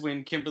that's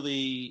when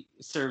Kimberly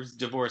serves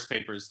divorce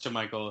papers to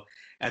Michael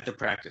at the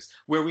practice,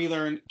 where we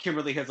learn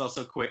Kimberly has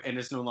also quit and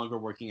is no longer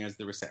working as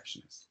the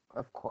receptionist.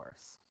 Of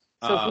course.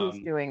 So who's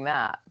Um, doing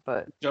that?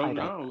 But don't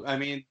know. I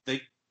mean,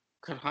 they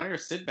could hire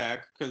Sid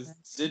back because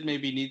Sid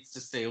maybe needs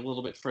to stay a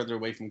little bit further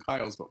away from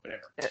Kyle's, but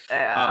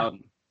whatever.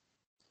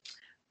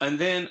 And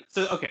then,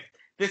 so okay,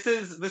 this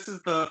is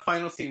the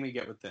final scene we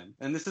get with them,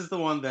 and this is the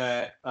one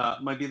that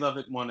my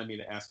beloved wanted me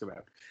to ask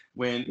about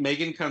when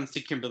Megan comes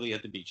to Kimberly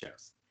at the beach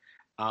house.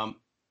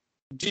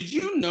 Did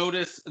you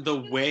notice the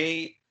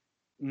way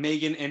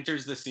Megan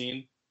enters the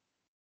scene?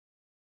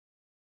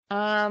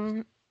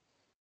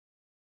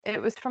 It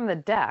was from the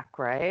deck,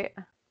 right?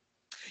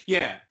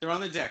 Yeah, they're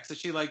on the deck. So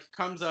she like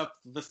comes up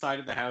the side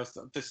of the house,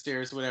 up the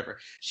stairs, whatever.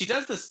 She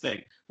does this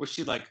thing where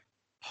she like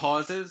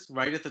pauses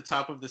right at the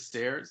top of the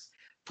stairs,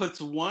 puts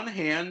one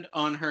hand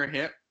on her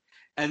hip,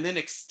 and then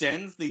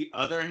extends the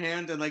other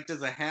hand and like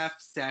does a half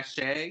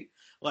sashay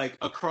like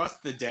across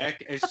the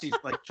deck as she's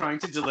like trying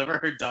to deliver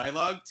her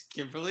dialogue to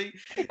Kimberly.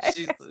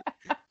 She's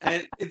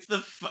and it's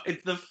the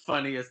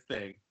funniest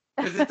thing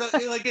because it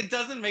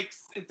doesn't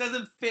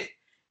fit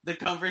the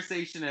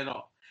conversation at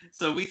all.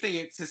 So we think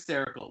it's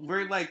hysterical.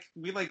 We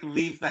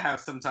leave the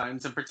house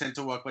sometimes and pretend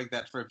to walk like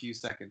that for a few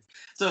seconds.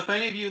 So if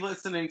any of you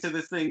listening to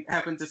this thing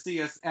happen to see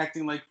us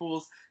acting like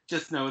fools,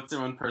 just know it's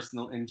our own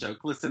personal in joke.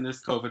 Listen,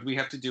 there's COVID. We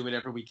have to do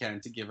whatever we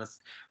can to give us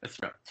a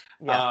thrill.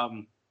 Yeah.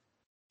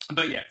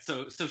 But yeah,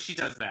 so she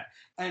does that,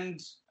 and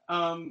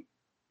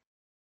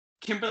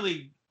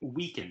Kimberly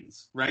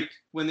weakens right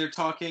when they're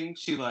talking.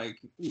 She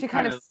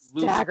kind of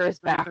staggers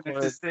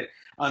backwards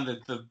on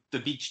the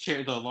beach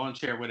chair, the lawn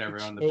chair,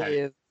 whatever, on the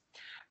patio.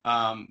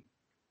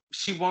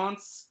 She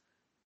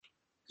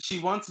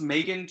wants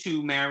Megan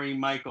to marry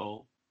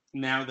Michael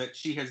now that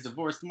she has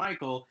divorced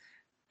Michael,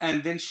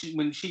 and then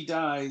when she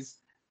dies,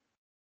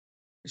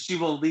 she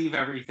will leave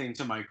everything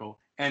to Michael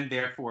and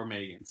therefore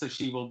Megan. So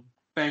she will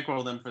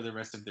bankroll them for the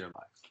rest of their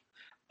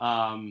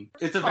life.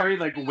 It's a very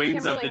like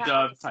wings Kimberly of the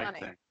dove type money.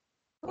 thing.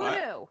 Who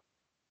knew?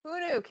 Who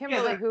knew?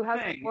 Kimberly, who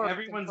hasn't worked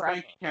everyone's forever.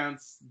 bank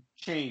accounts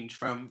change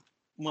from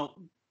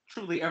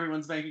truly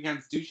everyone's bank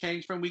accounts do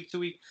change from week to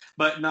week,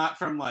 but not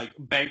from like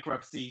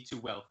bankruptcy to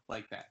wealth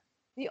like that.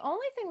 The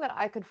only thing that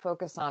I could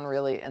focus on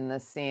really in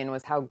this scene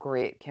was how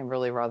great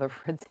Kimberly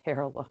Rutherford's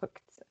hair looked.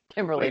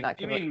 Kimberly, Wait, not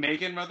you Kimberly. mean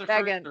Megan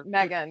Rutherford?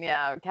 Megan,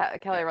 yeah.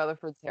 Kelly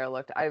Rutherford's hair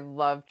looked. I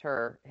loved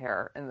her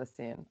hair in the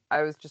scene.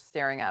 I was just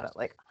staring at it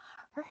like,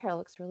 her hair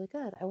looks really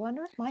good. I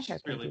wonder if my hair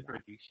She's can really do that.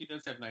 pretty. She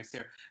does have nice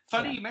hair.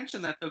 Funny you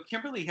mentioned that though.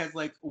 Kimberly has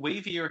like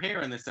wavier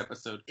hair in this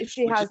episode.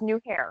 She has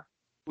new hair.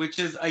 Which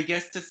is, I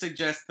guess, to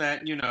suggest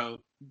that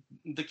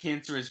the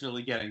cancer is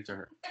really getting to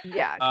her.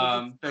 Yeah,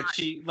 because it's That not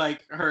she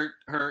like her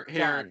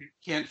hair done.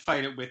 can't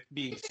fight it with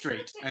being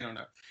straight. I don't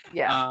know.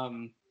 Yeah,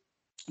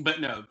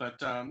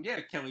 Yeah,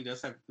 Kelly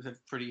does have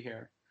pretty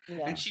hair, and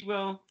yeah. she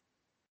will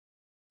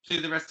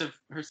through the rest of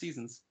her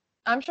seasons.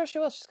 I'm sure she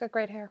will. She's got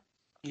great hair.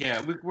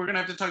 Yeah, we're gonna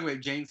have to talk about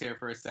Jane's hair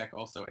for a sec,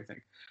 also, I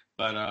think.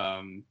 But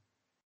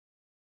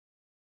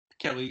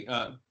Kelly,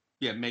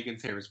 yeah,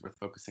 Megan's hair is worth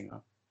focusing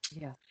on.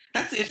 Yeah.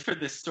 That's it for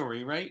this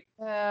story, right?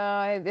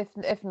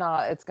 If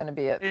not, it's going to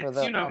be it for It's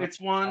the you know, rest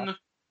it's one,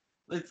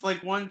 it's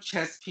like one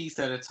chess piece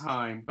at a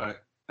time.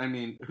 But I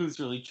mean, who's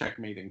really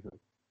checkmating who?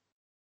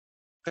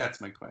 That's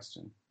my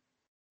question.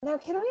 Now,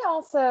 can we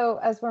also,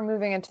 as we're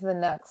moving into the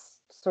next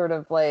sort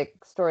of like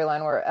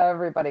storyline where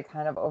everybody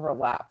kind of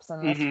overlaps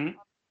in this,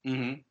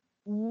 Mm-hmm.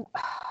 Mm-hmm.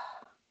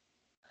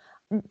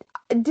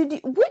 did you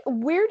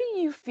where do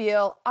you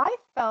feel? I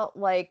felt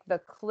like the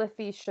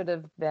Cliffy should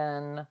have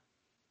been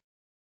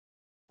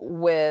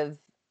with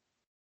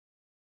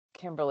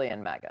Kimberly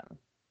and Megan.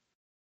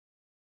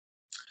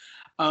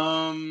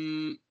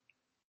 Um,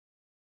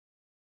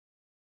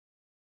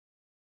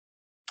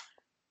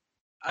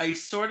 I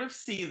sort of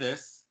see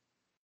this,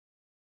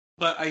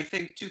 but I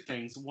think two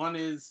things. One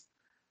is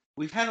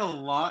we've had a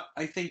lot,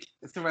 I think,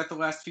 throughout the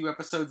last few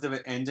episodes of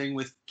it ending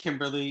with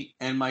Kimberly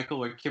and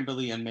Michael or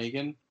Kimberly and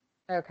Megan.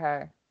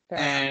 Okay, fair enough.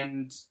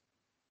 And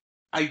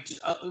I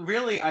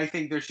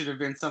think there should have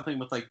been something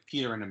with like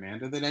Peter and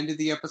Amanda that ended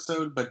the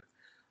episode, but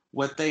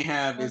what they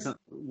have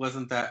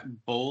wasn't that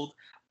bold.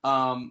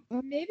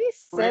 Maybe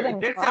Sid Where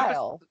and this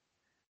episode,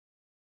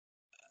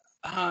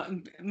 Kyle.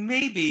 maybe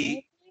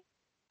Maybe.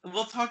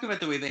 we'll talk about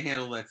the way they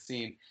handle that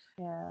scene.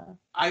 Yeah.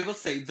 I will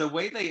say the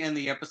way they end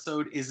the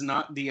episode is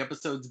not the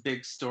episode's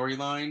big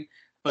storyline,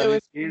 but It it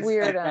was is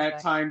weird at that ending.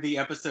 time the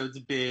episode's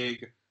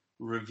big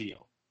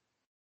reveal.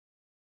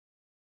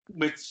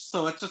 Let's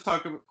just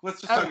talk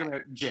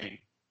about Jane.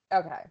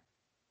 Okay.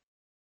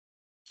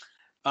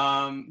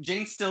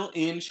 Jane's still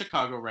in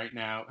Chicago right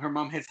now. Her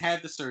mom has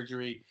had the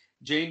surgery.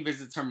 Jane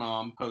visits her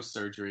mom post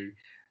surgery.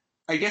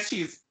 I guess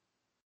she's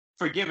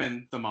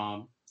forgiven the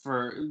mom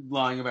for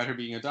lying about her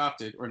being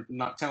adopted or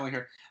not telling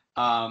her.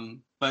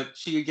 But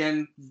she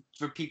again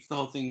repeats the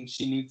whole thing.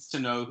 She needs to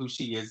know who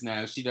she is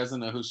now. She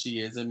doesn't know who she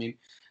is. I mean,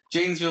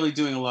 Jane's really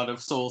doing a lot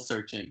of soul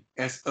searching.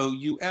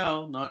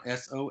 SOUL, not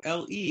SOLE,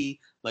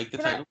 like the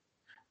title.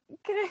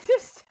 Can I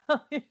just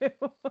tell you?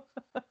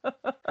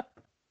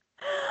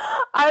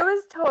 I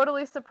was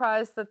totally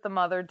surprised that the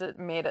mother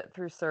made it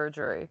through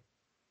surgery.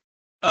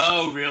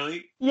 Oh,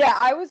 really? Yeah,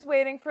 I was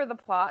waiting for the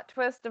plot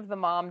twist of the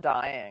mom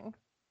dying.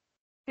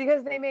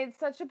 Because they made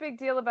such a big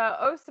deal about,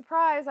 oh,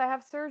 surprise, I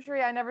have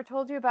surgery I never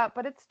told you about,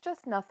 but it's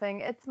just nothing.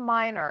 It's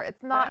minor.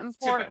 It's not That's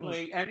important.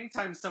 typically,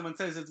 anytime someone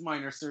says it's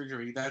minor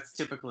surgery, that's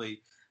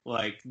typically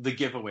like the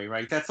giveaway,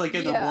 right? That's like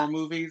in the war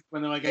movies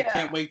when they're like, I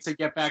can't wait to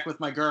get back with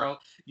my girl.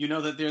 You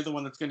know that they're the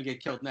one that's going to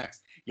get killed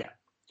next. Yeah,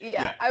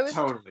 I was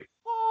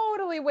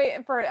totally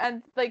waiting for it,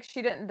 and like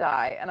she didn't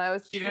die, and I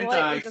was She didn't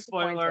die.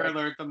 disappointed. Spoiler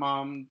alert: the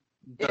mom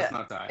does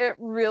not die. It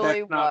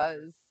really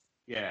was.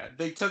 Yeah,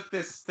 they took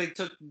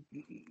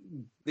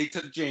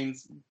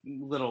Jane's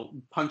little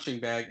punching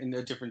bag in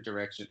a different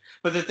direction.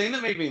 But the thing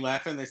that made me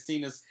laugh in this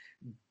scene is,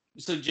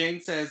 so Jane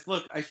says,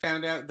 "Look, I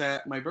found out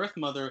that my birth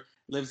mother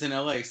lives in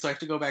LA, so I have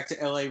to go back to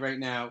LA right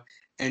now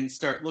and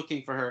start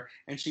looking for her."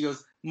 And she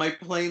goes, "My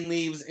plane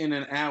leaves in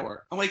an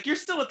hour." I'm like, "You're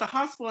still at the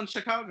hospital in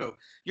Chicago.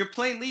 Your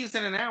plane leaves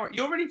in an hour.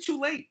 You're already too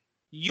late.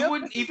 You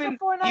wouldn't even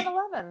before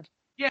 9/11.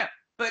 Yeah,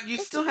 but you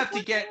still have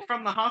to get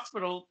from the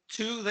hospital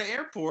to the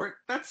airport.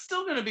 That's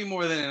still going to be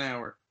more than an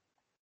hour."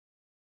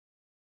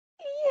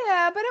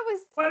 Yeah, but it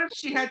was. What if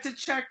she had to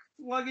check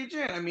luggage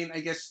in? I mean,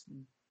 I guess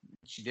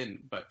she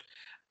didn't, but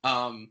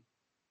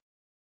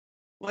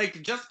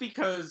like just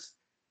because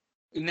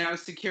now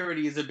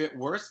security is a bit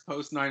worse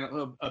post 9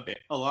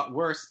 a lot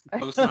worse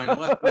post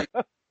 9/11. Like,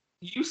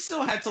 you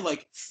still had to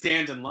like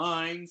stand in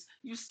lines.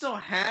 You still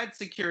had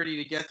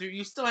security to get through.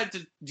 You still had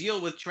to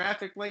deal with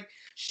traffic. Like,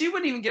 she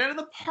wouldn't even get out of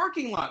the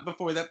parking lot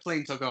before that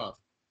plane took off.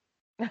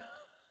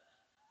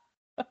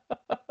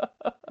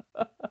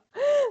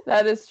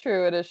 That is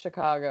true. It is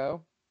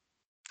Chicago.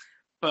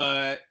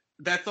 But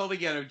that's all we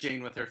get of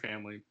Jane with her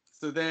family.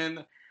 So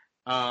then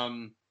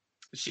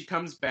she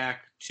comes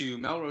back to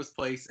Melrose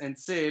Place, and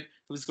Sid,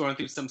 who's going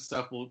through some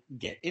stuff we'll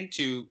get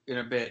into in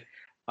a bit,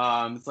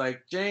 it's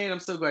like, "Jane, I'm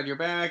so glad you're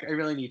back. I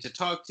really need to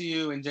talk to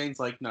you." And Jane's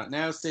like, "Not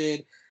now,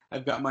 Sid.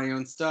 I've got my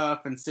own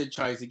stuff." And Sid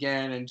tries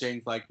again, and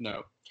Jane's like,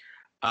 "No."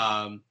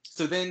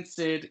 So then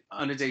Sid,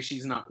 on a day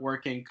she's not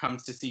working,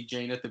 comes to see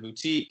Jane at the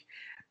boutique.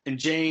 And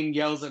Jane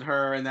yells at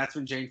her, and that's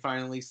when Jane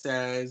finally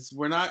says,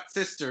 "We're not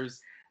sisters."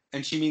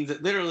 And she means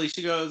it literally.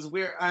 She goes,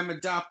 "I'm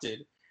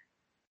adopted."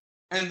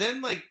 And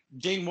then, like,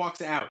 Jane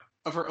walks out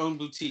of her own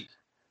boutique.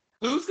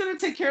 Who's going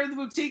to take care of the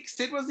boutique?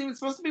 Sid wasn't even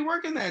supposed to be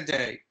working that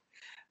day.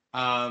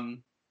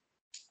 And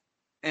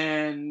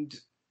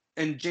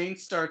Jane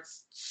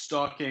starts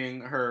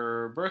stalking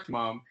her birth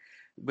mom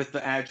with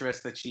the address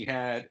that she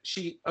had.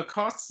 She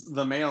accosts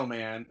the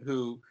mailman,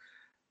 who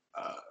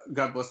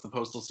God bless the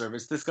Postal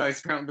Service. This guy's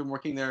apparently been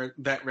working there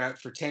that route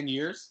for 10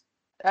 years.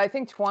 I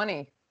think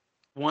 20.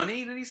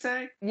 20, did he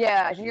say?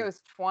 Yeah, I think it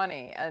was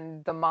 20,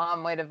 and the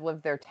mom might have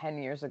lived there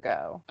 10 years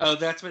ago. Oh,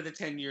 that's where the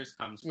 10 years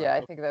comes from. Yeah,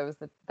 I think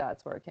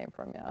that's where it came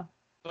from, yeah.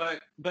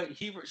 But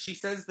she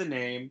says the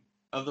name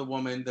of the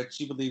woman that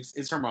she believes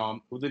is her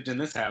mom who lived in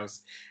this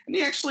house, and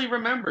he actually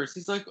remembers.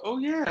 He's like, "Oh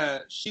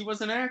yeah, she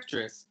was an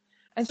actress."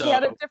 And So, she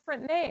had a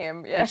different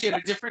name. Yeah. and she had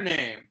a different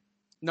name,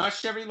 not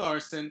Sherry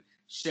Larson,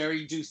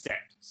 Sherry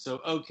Doucette. So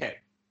okay,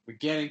 we're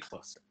getting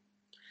closer.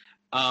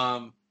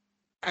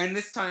 And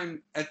this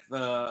time at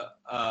the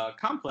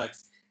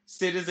complex,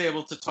 Sid is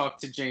able to talk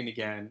to Jane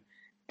again,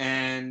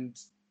 and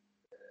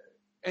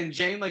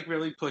Jane like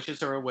really pushes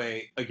her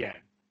away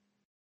again.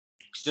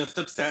 She's just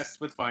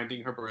obsessed with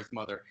finding her birth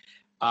mother.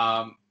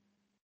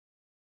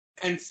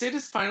 And Sid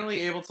is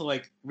finally able to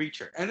like reach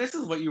her. And this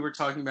is what you were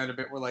talking about a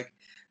bit, where like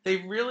they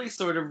really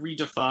sort of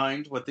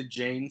redefined what the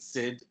Jane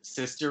Sid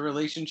sister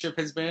relationship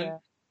has been. Yeah.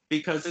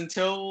 Because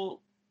until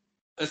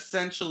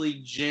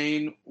essentially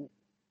Jane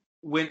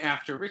went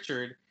after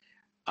Richard,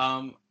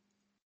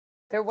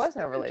 There was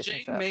no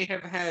relationship. Jane may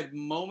have had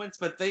moments,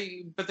 but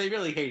they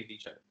really hated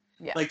each other.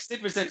 Yeah. Like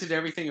Sid resented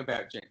everything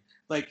about Jane.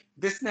 Like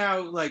this now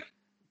like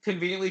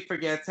conveniently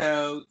forgets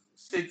how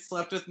Sid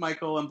slept with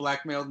Michael and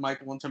blackmailed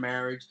Michael into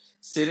marriage.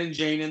 Sid and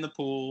Jane in the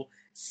pool.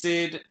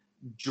 Sid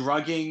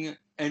drugging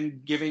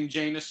and giving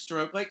Jane a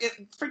stroke. Like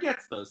it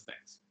forgets those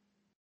things.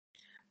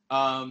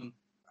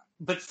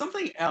 But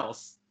something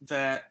else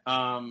that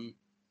I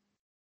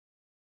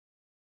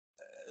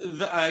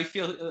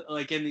feel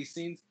like in these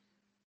scenes,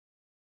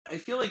 I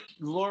feel like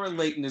Laura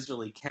Leighton is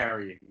really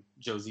carrying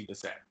Josie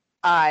Bissett.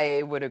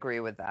 I would agree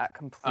with that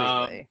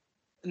completely.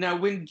 Now,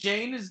 when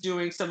Jane is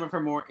doing some of her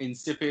more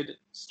insipid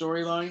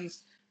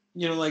storylines,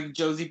 you know, like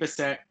Josie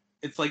Bissett,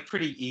 it's like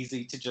pretty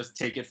easy to just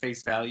take at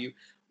face value.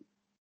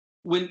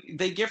 When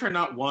they give her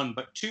not one,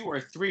 but 2 or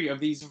 3 of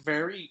these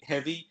very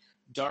heavy,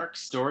 dark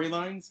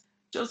storylines,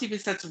 Josie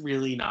Bissett's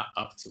really not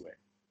up to it.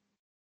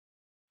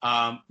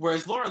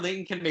 Whereas Laura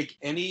Leighton can make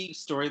any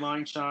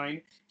storyline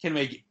shine, can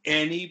make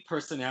any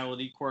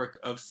personality quirk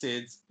of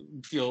Sid's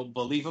feel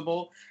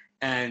believable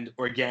and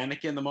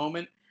organic in the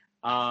moment.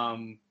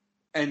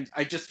 And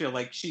I just feel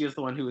like she is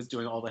the one who is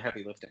doing all the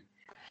heavy lifting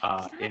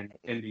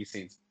in these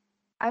scenes.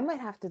 I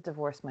might have to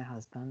divorce my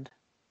husband.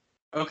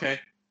 Okay.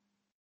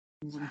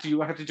 Do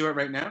you have to do it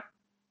right now?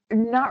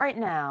 Not right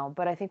now,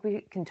 but I think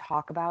we can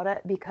talk about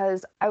it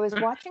because I was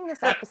watching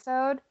this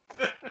episode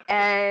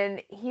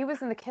and he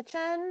was in the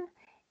kitchen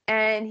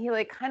and he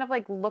like kind of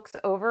like looks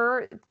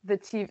over the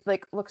TV,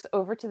 like looks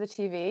over to the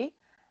TV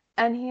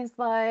and he's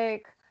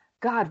like,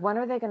 God, when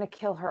are they going to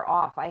kill her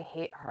off? I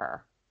hate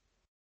her.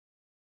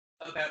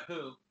 About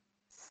who?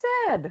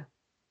 Sid.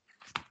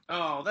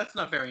 Oh, that's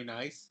not very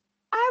nice.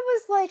 I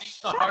was like, She's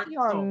the shut heart and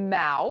your soul.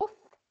 mouth.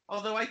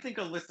 Although I think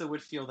Alyssa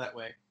would feel that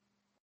way.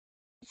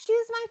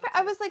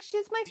 I was like,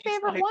 she's my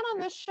favorite one on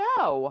the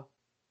show.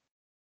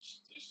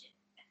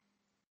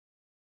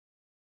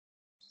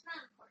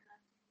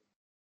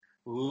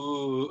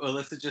 Ooh,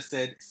 Alyssa just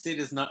said Sid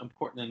is not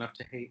important enough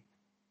to hate.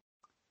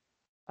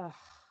 Ugh.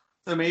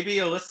 So maybe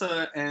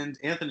Alyssa and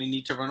Anthony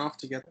need to run off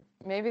together.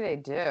 Maybe they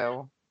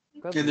do.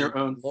 Good in their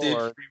own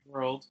Lord. Sid-free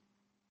world.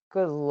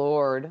 Good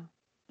Lord.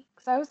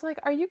 Because I was like,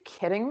 are you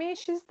kidding me?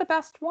 She's the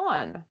best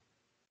one.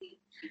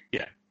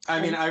 Yeah. I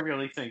mean, I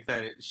really think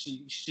that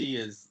she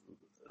is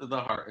the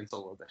heart and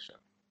soul of this show.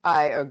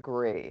 I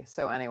agree.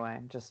 So anyway,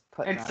 just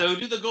putting And so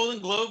do the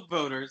Golden Globe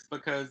voters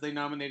because they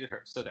nominated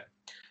her. So that.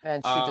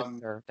 And she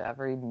deserved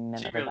every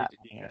minute really of that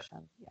did,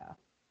 nomination.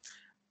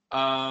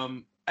 Yeah.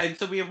 And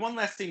so we have one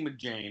last thing with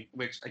Jane,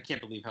 which I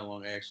can't believe how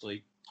long I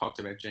actually talked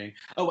about Jane.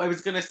 Oh, I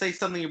was going to say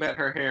something about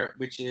her hair,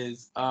 which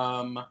is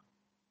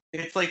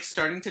it's like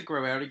starting to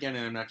grow out again,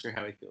 and I'm not sure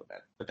how I feel about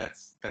it. But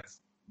that's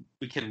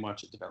we can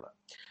watch it develop.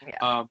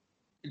 Yeah.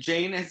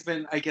 Jane has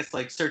been, I guess,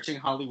 like searching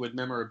Hollywood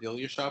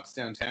memorabilia shops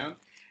downtown,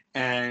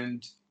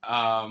 and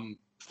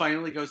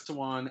finally goes to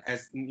one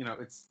as you know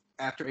it's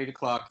after 8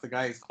 o'clock. The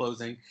guy is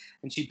closing,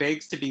 and she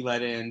begs to be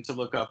let in to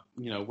look up,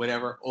 you know,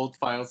 whatever old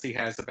files he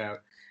has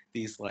about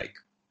these like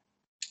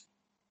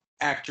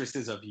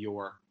actresses of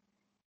yore.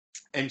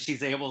 And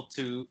she's able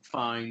to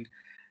find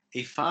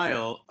a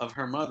file of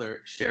her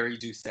mother, Sherry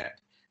Doucette.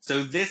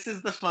 So this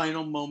is the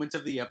final moment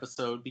of the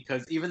episode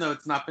because even though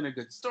it's not been a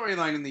good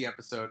storyline in the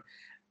episode,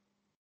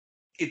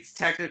 it's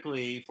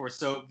technically, for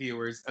soap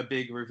viewers, a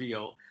big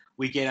reveal.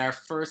 We get our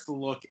first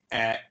look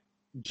at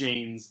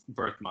Jane's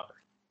birth mother.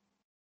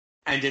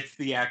 And it's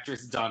the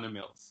actress Donna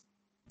Mills,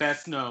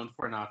 best known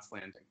for Knots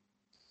Landing.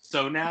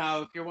 So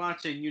now, if you're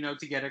watching, you know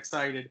to get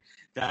excited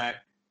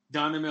that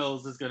Donna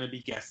Mills is going to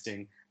be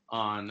guesting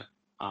on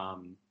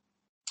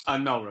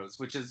Melrose,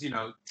 which is, you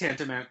know,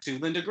 tantamount to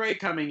Linda Gray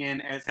coming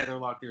in as Heather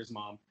Locklier's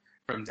mom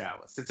from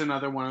Dallas. It's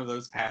another one of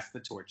those pass the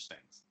torch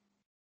things.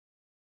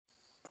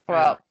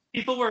 Well,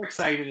 people were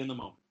excited in the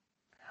moment.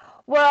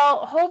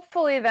 Well,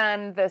 hopefully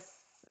then this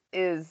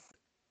is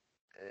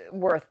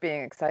worth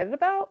being excited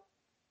about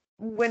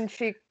when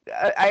she,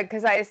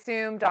 because I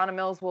assume Donna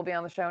Mills will be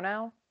on the show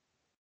now.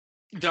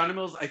 Donna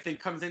Mills, I think,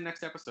 comes in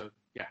next episode.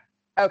 Yeah.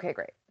 Okay,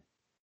 great.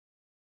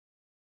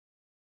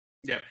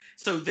 Yeah.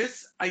 So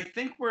this, I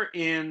think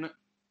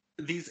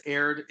these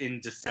aired in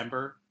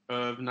December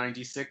of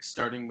 96,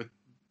 starting with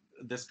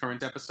this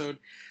current episode.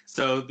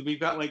 So we've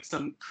got like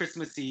some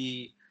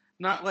Christmassy,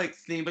 not like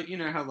theme, but you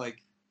know how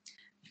like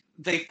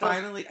they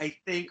finally, I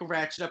think,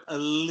 ratchet up a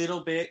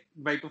little bit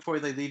right before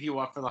they leave you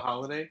off for the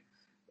holiday.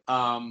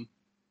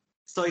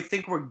 So I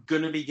think we're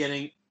going to be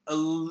getting a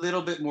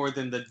little bit more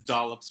than the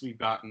dollops we've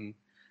gotten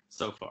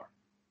so far.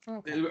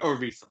 Okay. Or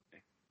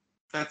recently.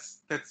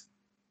 That's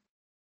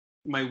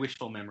my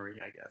wishful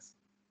memory, I guess.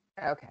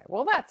 Okay,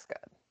 well, that's good.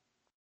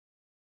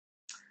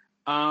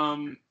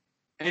 And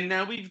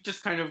now we've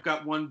just kind of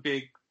got one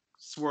big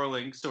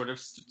swirling sort of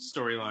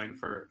storyline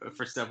for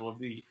several of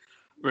the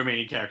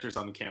remaining characters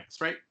on the campus,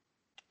 right?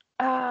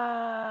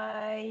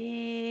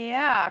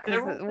 Yeah,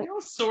 because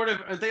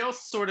they all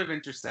sort of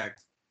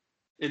intersect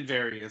in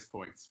various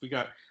points.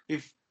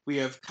 We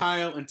have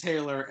Kyle and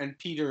Taylor and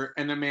Peter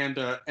and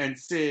Amanda and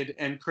Sid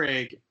and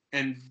Craig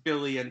and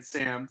Billy and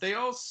Sam. They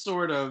all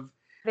sort of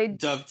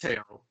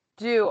dovetail.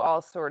 Do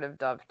all sort of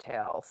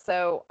dovetail.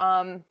 So,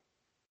 I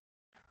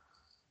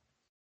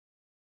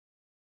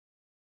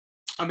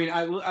mean,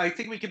 I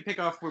think we can pick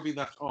off where we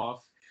left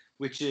off,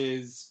 which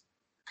is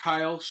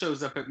Kyle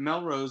shows up at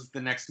Melrose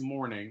the next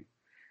morning,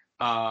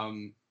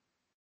 and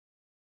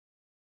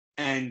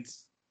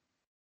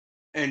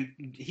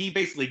he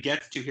basically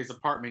gets to his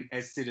apartment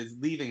as Sid is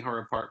leaving her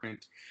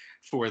apartment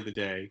for the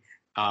day,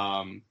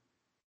 and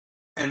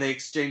they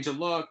exchange a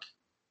look,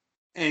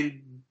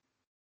 and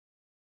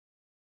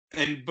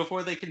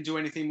before they can do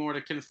anything more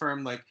to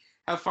confirm like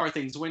how far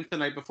things went the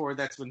night before,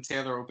 that's when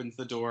Taylor opens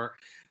the door.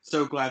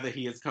 So glad that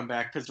he has come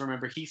back, because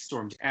remember, he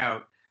stormed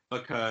out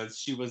because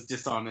she was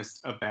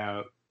dishonest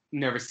about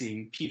never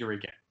seeing Peter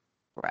again.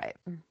 Right.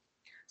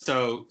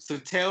 So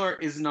Taylor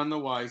is none the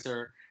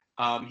wiser.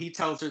 He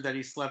tells her that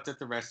he slept at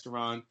the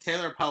restaurant.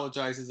 Taylor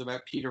apologizes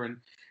about Peter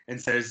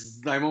and says,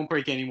 I won't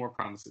break any more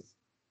promises.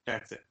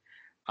 That's it.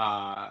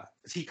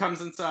 He comes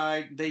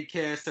inside, they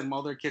kiss, and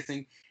while they're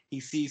kissing, he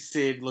sees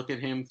Sid look at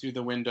him through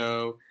the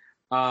window.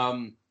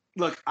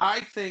 Look,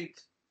 I think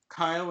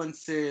Kyle and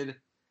Sid,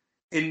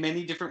 in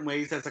many different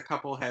ways as a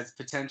couple, has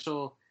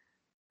potential,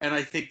 and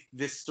I think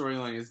this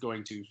storyline is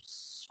going to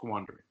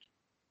squander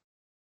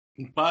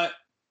it. But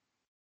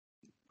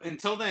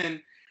until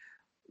then,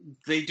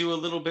 they do a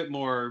little bit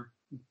more,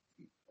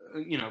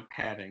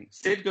 padding.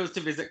 Sid goes to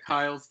visit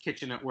Kyle's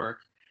kitchen at work,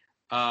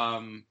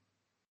 and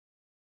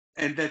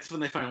that's when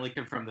they finally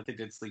confirm that they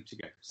did sleep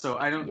together. So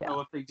I don't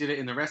know if they did it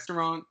in the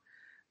restaurant,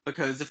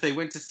 because if they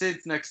went to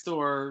Sid's next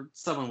door,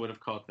 someone would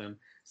have caught them.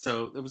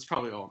 So it was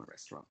probably all in the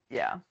restaurant.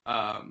 Yeah.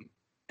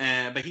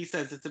 But he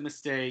says it's a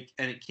mistake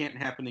and it can't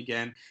happen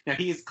again. Now,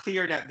 he is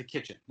cleared out the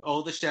kitchen.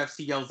 All the chefs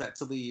he yells at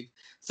to leave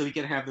so he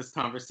can have this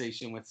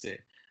conversation with Sid.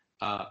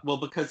 Well,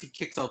 because he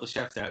kicks all the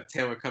chefs out,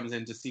 Taylor comes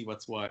in to see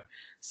what's what.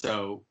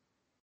 So,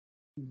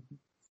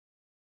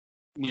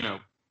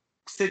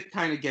 Sid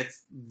kind of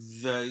gets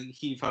the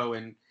heave-ho,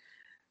 and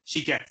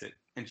she gets it,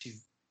 and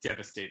she's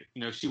devastated.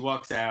 She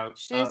walks out.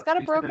 She's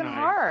got a broken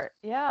heart.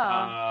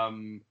 Yeah.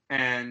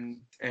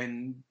 And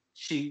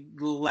she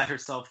let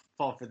herself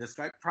fall for this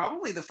guy.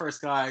 Probably the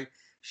first guy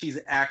she's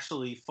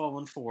actually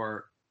fallen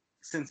for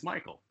since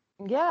Michael.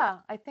 Yeah,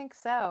 I think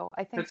so.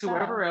 That's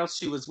whoever else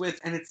she was with,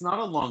 and it's not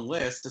a long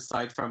list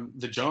aside from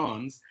the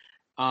Johns.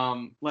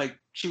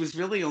 She was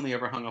really only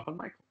ever hung up on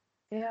Michael.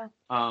 Yeah.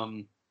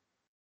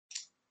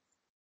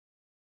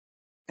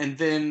 And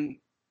then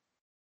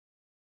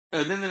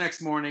the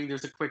next morning,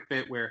 there's a quick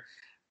bit where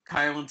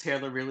Kyle and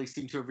Taylor really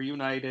seem to have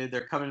reunited.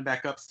 They're coming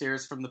back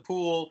upstairs from the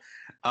pool,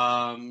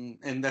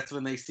 and that's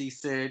when they see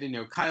Sid.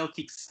 Kyle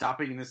keeps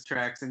stopping in his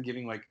tracks and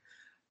giving like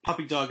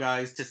puppy dog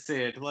eyes to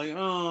Sid, like,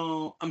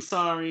 "Oh, I'm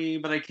sorry,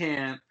 but I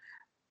can't,"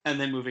 and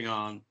then moving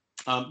on.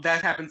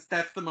 That happens.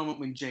 That's the moment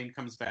when Jane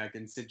comes back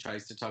and Sid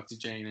tries to talk to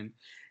Jane, and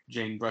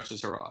Jane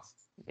brushes her off.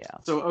 Yeah.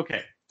 So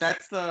okay,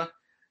 that's the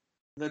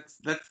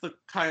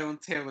Kyle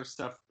and Taylor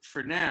stuff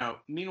for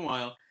now.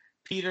 Meanwhile,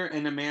 Peter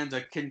and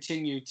Amanda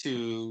continue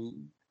to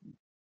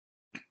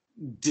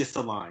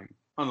misalign.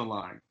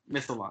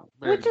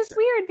 Which is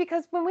weird,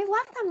 because when we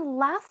left them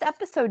last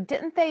episode,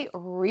 didn't they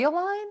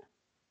realign?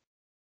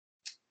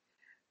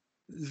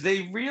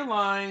 They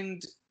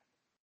realigned,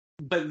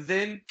 but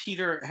then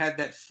Peter had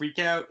that freak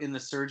out in the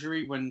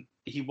surgery when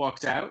he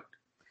walked out.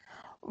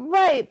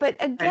 Right, but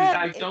again... And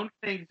I don't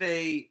think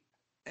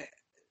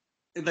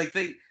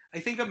I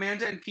think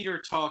Amanda and Peter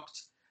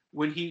talked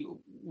when he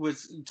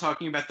was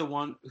talking about the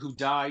one who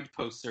died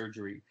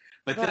post-surgery.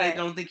 But then I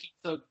don't think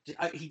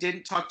he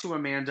didn't talk to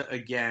Amanda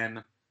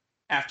again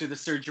after the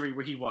surgery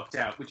where he walked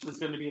out, which was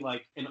going to be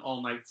like an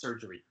all-night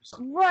surgery or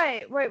something.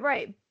 Right.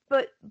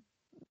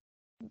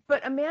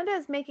 But Amanda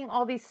is making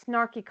all these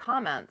snarky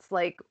comments,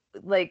 like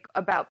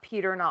about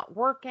Peter not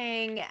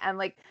working, and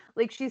like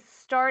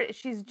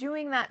she's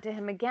doing that to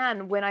him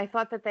again, when I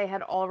thought that they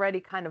had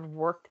already kind of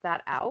worked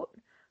that out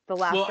the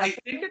last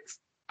episode.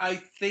 I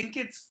think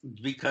it's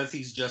because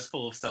he's just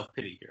full of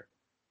self-pity here.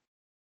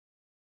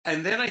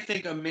 And then I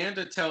think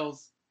Amanda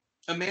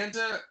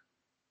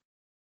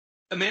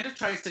Amanda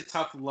tries to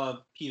tough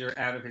love Peter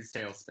out of his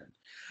tailspin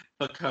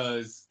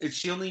because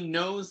she only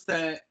knows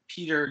that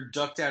Peter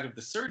ducked out of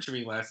the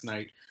surgery last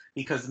night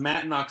because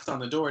Matt knocks on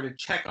the door to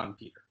check on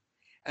Peter.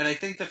 And I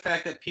think the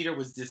fact that Peter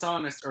was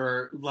dishonest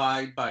or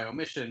lied by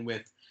omission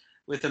with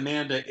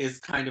Amanda is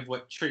kind of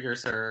what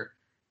triggers her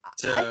I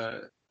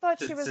to thought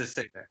to, she was to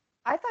say that.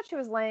 I thought she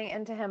was laying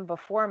into him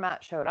before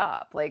Matt showed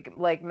up.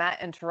 Like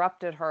Matt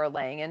interrupted her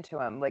laying into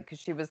him. Like, cause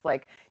she was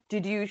like,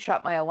 "Did you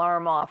shut my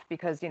alarm off?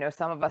 Because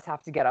some of us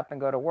have to get up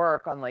and go to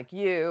work. Unlike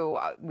you,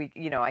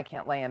 I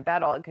can't lay in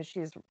bed all because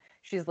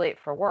she's late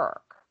for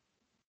work."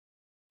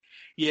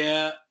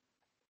 Yeah,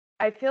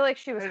 I feel like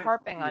she was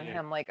harping on yeah.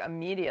 him like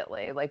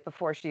immediately, like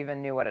before she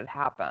even knew what had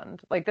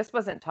happened. Like this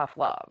wasn't tough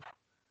love.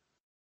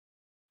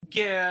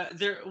 Yeah,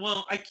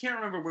 well, I can't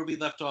remember where we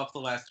left off the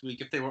last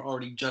week, if they were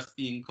already just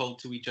being cold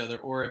to each other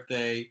or if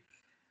they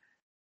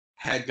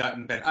had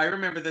gotten better. I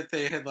remember that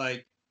they had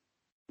like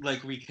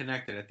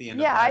reconnected at the end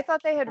of Yeah, I last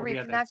thought they had before he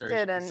had that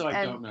reconnected surgery. and So I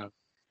and don't know.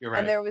 You're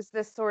and right. there was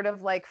this sort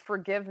of like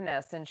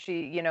forgiveness and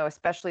she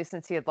especially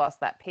since he had lost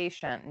that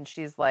patient and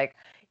she's like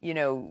you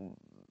know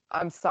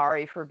I'm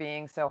sorry for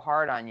being so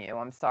hard on you,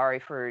 I'm sorry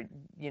for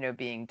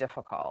being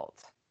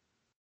difficult.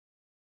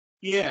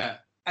 Yeah,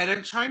 and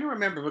I'm trying to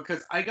remember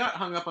because I got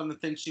hung up on the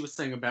thing she was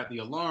saying about the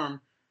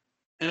alarm,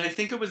 and I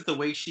think it was the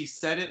way she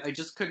said it. I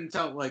just couldn't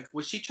tell. Like,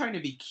 was she trying to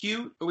be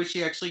cute or was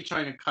she actually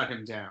trying to cut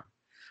him down?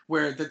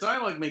 Where the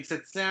dialogue makes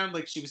it sound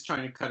like she was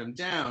trying to cut him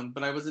down,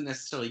 but I wasn't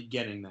necessarily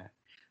getting that.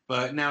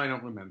 But now I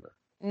don't remember.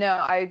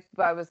 No, I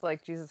was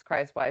like, Jesus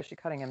Christ, why is she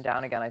cutting him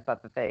down again? I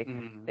thought that they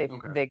Mm, they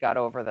okay. they got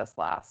over this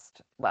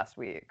last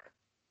week.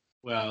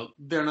 Well,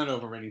 they're not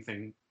over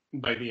anything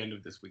by the end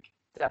of this week.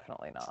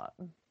 Definitely not.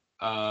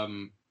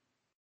 Um,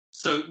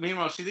 so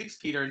meanwhile, she leaves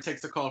Peter and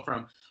takes a call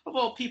from, of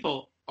all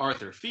people,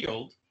 Arthur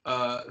Field,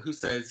 who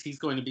says he's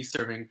going to be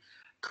serving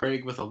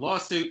Craig with a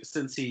lawsuit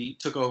since he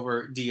took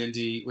over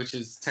D&D, which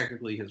is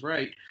technically his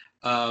right.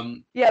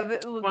 Yeah, the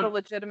One,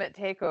 legitimate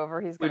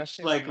takeover, he's going to which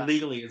sue like him now.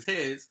 legally is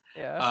his.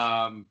 Yeah.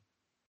 Um,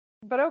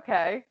 But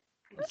okay.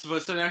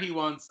 so now he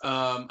wants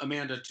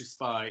Amanda to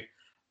spy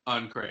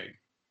on Craig.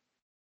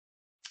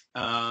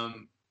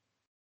 Um,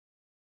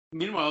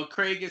 Meanwhile,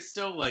 Craig is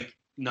still like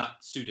not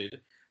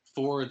suited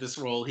for this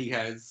role he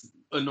has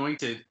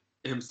anointed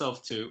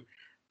himself to.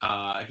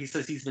 He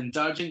says he's been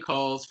dodging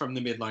calls from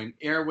the Midline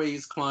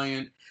Airways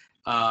client,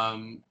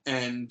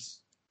 and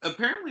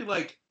apparently,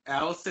 like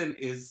Allison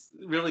is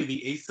really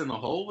the ace in the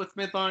hole with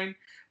Midline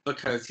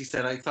because he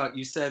said, "I thought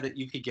you said that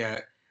you could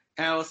get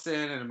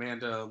Allison," and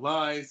Amanda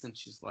lies, and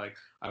she's like,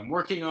 "I'm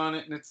working on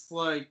it," and it's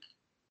like.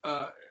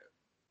 Uh,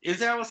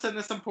 is Allison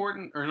this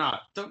important or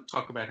not? Don't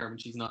talk about her when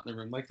she's not in the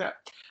room like that.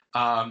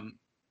 Um,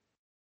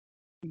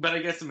 but I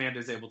guess Amanda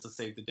is able to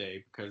save the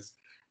day because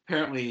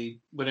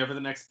apparently, whatever the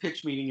next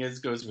pitch meeting is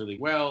goes really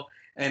well.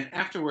 And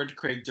afterward,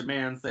 Craig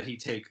demands that he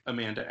take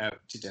Amanda out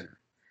to dinner.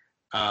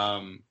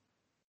 Um,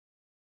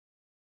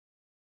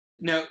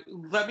 Now,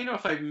 let me know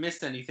if I've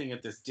missed anything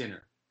at this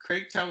dinner.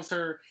 Craig tells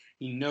her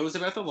he knows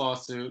about the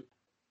lawsuit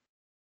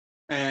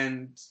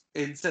and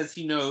it says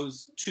he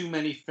knows too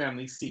many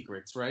family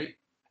secrets, right?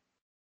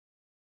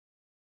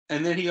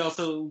 And then he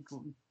also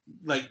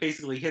like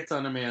basically hits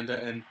on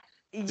Amanda and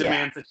Yeah.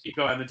 demands that she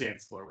go on the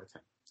dance floor with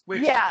him.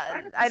 Which I Yeah,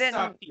 have to I stop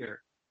didn't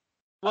here.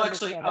 Well,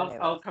 actually, understand any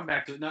of I'll this. come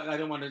back to it. No, I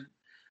don't want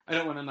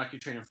to knock your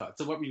train of thought.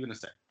 So, what were you going to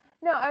say?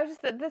 No, I was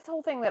just this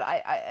whole thing that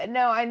I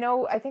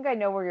no, I think I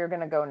know where you're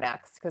going to go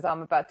next because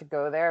I'm about to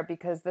go there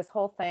because this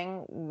whole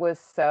thing was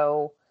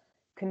so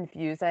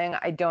confusing.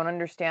 I don't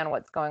understand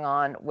what's going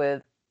on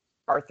with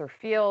Arthur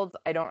Fields.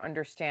 I don't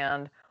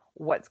understand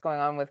what's going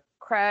on with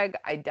Craig.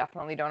 I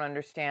definitely don't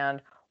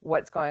understand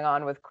what's going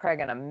on with Craig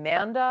and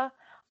Amanda.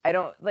 I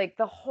don't like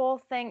the whole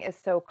thing is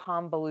so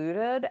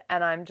convoluted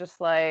and I'm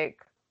just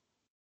like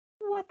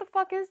what the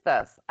fuck is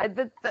this?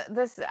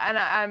 This and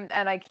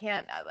I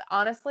can't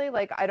honestly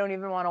like I don't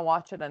even want to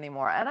watch it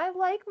anymore. And I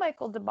like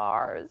Michael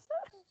DeBar's.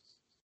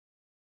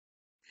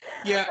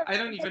 Yeah, I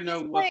don't But even know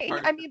he's what playing.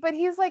 part I of it. mean, but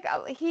he's like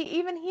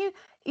he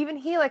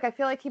like I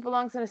feel like he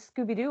belongs in a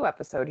Scooby Doo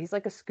episode. He's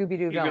like a Scooby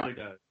Doo He villain. really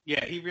does.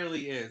 Yeah, he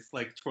really is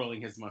like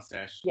twirling his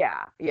mustache.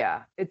 Yeah,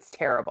 yeah. It's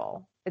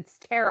terrible. It's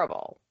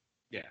terrible.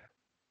 Yeah.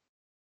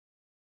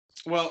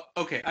 Well,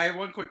 okay. I have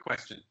one quick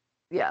question.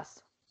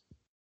 Yes.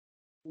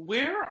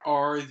 Where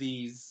are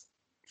these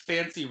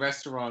fancy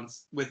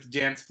restaurants with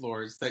dance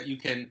floors that you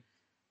can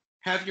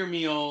have your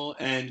meal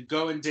and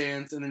go and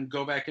dance and then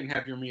go back and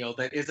have your meal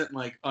that isn't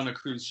like on a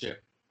cruise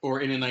ship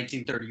or in a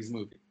 1930s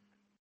movie?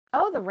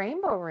 Oh, the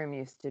Rainbow Room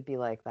used to be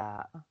like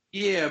that.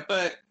 Yeah,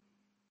 but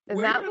And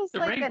where that was was the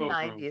like a Rainbow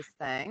Room? 90s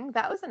thing.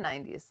 That was a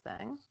 90s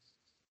thing.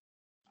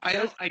 I That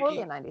don't. was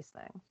totally a 90s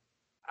thing.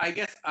 I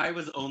guess I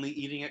was only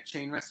eating at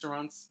chain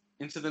restaurants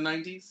into the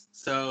 90s.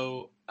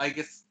 So I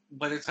guess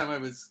by the time I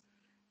was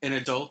an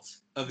adult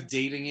of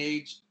dating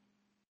age,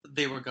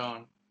 they were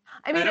gone.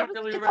 I I mean, it don't was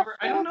really just a remember.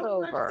 I don't know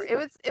if I've holdover. seen It them.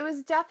 was it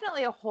was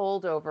definitely a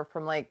holdover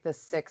from like the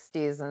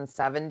 60s and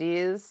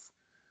 70s.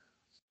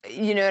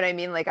 You know what I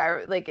mean? Like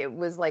it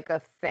was like a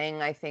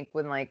thing, I think,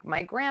 when like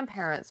my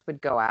grandparents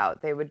would go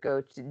out, they would go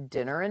to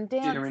dinner and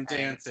Dinner and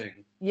dancing.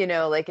 dancing. You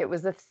know, like it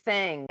was a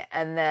thing.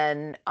 And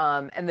then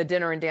and the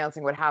dinner and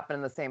dancing would happen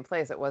in the same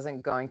place. It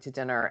wasn't going to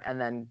dinner and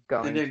then And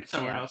going to then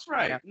somewhere dance, else. you know.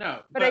 Right.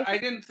 No. But I But I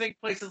think, didn't think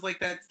places like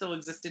that still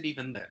existed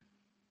even then.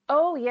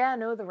 oh yeah,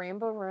 no, the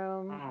Rainbow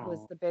Room was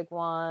Oh. the big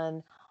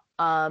one.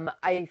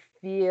 I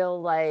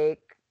feel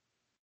like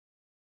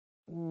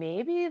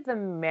maybe the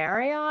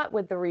Marriott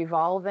with the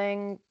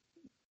revolving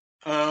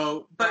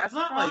Oh, but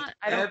not like restaurant.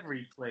 I don't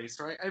every place,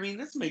 right? I mean,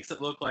 this makes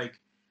it look like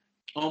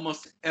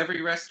almost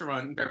every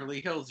restaurant in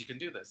Beverly Hills you can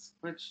do this,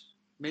 which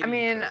I maybe you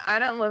mean, could. I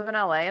didn't live in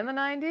LA in the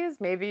 90s.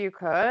 Maybe you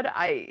could.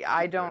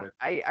 I You don't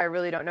could. I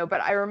really don't know,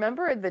 but I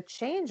remember the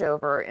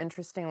changeover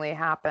interestingly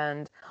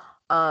happened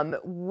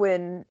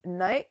when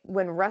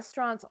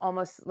restaurants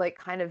almost like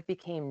kind of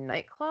became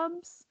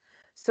nightclubs.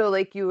 So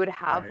like you would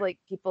have Right. like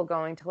people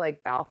going to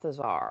like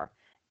Balthazar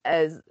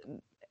as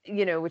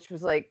you know, which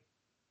was like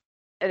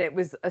and it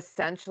was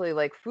essentially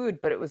like food,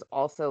 but it was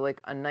also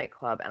like a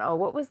nightclub. And oh,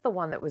 what was the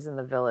one that was in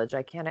the village?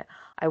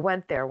 I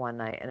went there one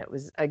night and it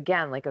was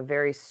again like a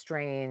very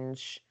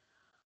strange,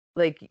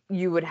 like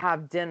you would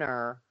have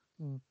dinner,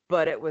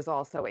 but it was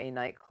also a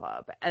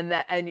nightclub. And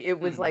it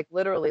was Hmm. like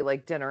literally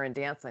like dinner and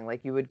dancing.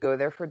 Like you would go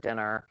there for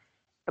dinner,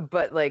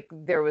 but like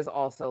there was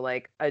also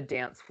like a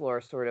dance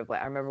floor sort of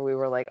like I remember we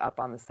were like up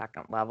on the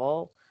second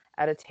level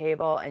at a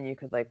table and you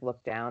could like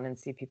look down and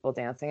see people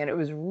dancing and it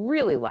was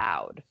really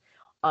loud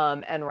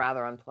and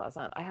rather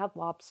unpleasant. I had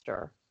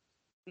lobster.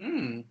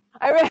 Hmm.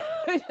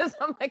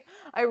 I'm like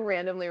I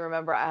randomly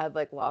remember I had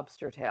like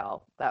lobster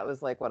tail. That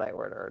was like what I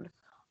ordered.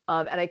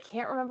 And I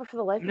can't remember for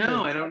the life of me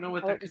No, I don't know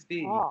what what that it was could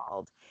be.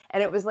 called.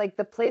 And it was like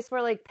the place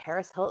where like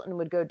Paris Hilton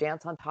would go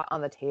dance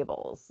on the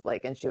tables,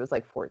 like, and she was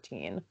like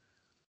 14.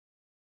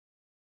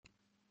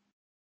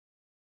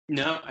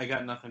 No, I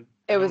got nothing.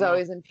 I It was don't know.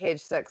 always in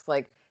page six,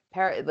 like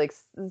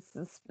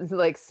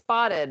like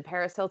spotted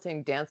Paris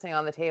Hilton dancing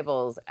on the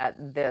tables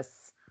at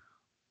this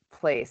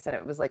place, and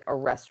it was like a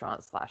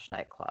restaurant slash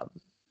nightclub.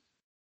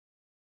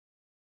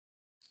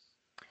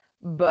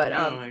 But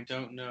No, I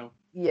don't know.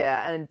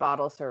 yeah, and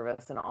bottle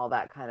service and all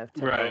that kind of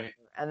took over. Right.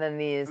 And then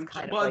these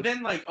kind of Well, like,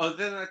 then like oh,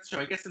 then that's true.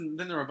 I guess then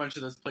there were a bunch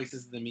of those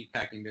places in the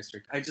meatpacking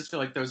district. I just feel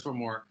like those were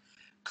more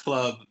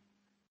club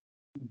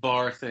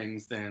bar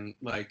things than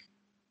like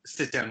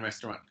sit down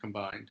restaurant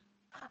combined.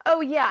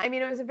 oh yeah, I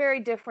mean it was very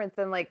different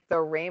than like the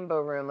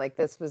Rainbow Room. Like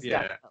this was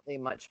Yeah. definitely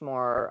much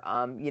more,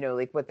 you know,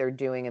 like what they're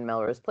doing in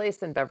Melrose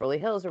Place and Beverly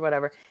Hills or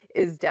whatever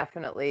is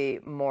definitely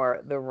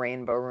more the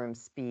Rainbow Room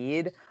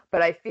speed.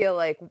 But I feel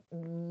like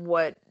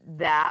what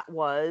that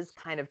was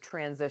kind of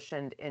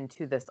transitioned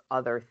into this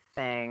other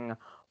thing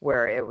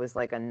where it was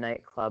like a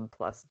nightclub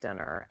plus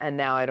dinner. And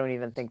now I don't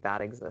even think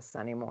that exists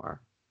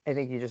anymore. I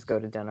think you just go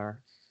to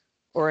dinner.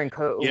 Or in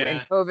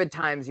Yeah. COVID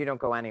times, you don't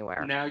go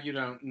anywhere. Now you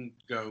don't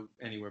go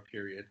anywhere,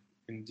 period.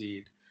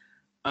 Indeed.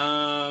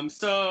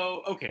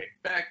 So okay,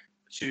 back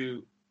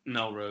to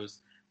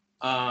Melrose.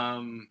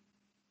 Um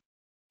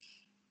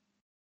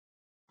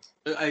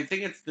I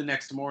think it's the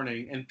next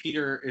morning and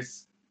Peter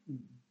is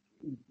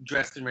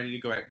dressed and ready to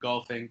go out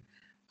golfing.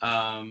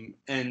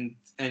 And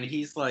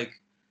he's like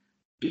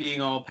being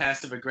all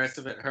passive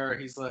aggressive at her.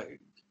 He's like,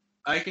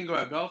 I can go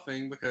out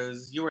golfing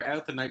because you were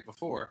out the night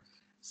before.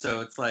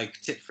 So it's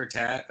like tit for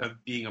tat of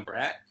being a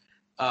brat.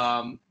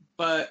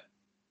 But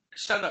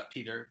shut up,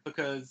 Peter,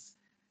 because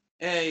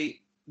A,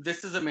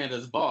 this is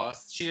Amanda's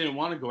boss. She didn't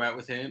want to go out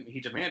with him.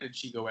 He demanded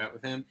she go out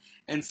with him.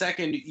 And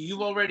second,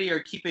 you already are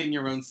keeping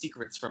your own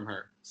secrets from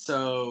her.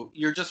 So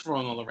you're just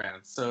wrong all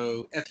around.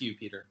 So F you,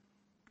 Peter.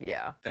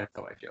 Yeah. That's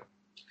how I feel.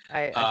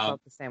 I Um,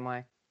 felt the same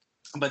way.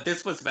 but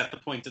this was about the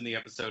point in the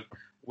episode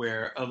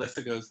where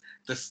Alyssa goes,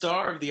 the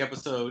star of the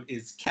episode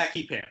is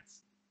khaki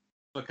pants.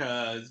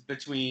 Because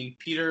between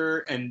Peter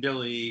and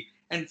Billy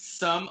and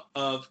some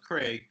of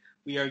Craig,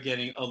 we are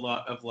getting a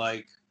lot of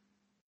like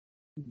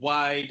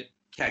wide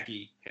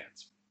khaki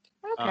pants.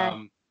 Okay.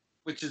 Um,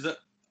 which is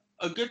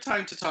a good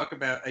time to talk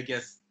about, I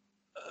guess,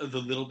 the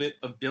little bit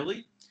of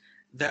Billy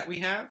that we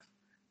have.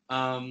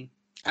 Um,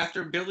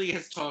 after Billy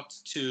has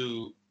talked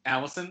to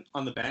Allison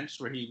on the bench,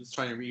 where he was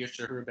trying to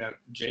reassure her about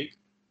Jake,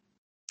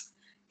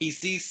 he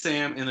sees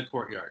Sam in the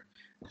courtyard,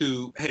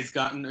 who has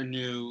gotten a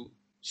new.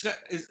 She got,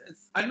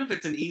 I don't know if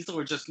it's an easel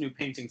or just new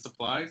painting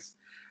supplies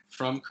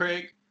from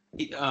Craig. I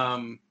think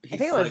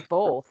He's it was like a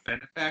both.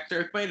 benefactor.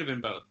 It might have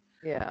been both.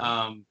 Yeah.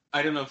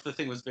 I don't know if the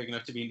thing was big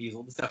enough to be an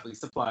easel. It's definitely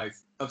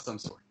supplies of some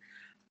sort.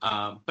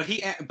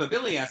 But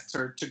Billy asks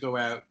her to go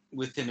out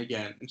with him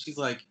again, and she's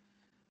like,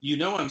 "You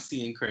know, I'm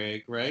seeing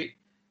Craig, right?"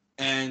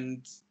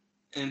 And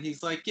and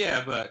he's like,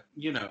 "Yeah, but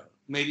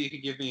maybe you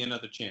could give me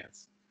another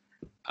chance."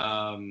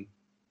 Um,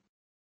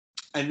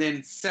 and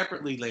then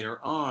separately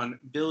later on,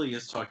 Billy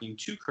is talking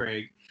to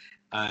Craig,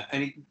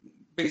 and he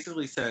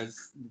basically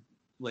says,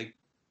 like,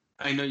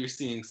 I know you're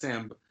seeing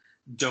Sam, but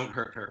don't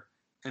hurt her.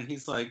 And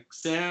he's like,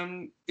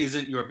 Sam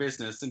isn't your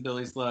business. And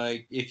Billy's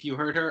like, if you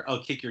hurt her,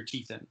 I'll kick your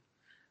teeth in.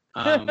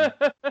 Um,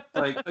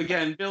 like,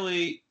 again,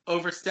 Billy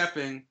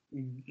overstepping,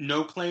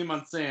 no claim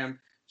on Sam.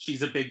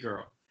 She's a big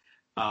girl.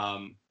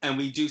 And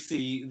we do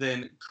see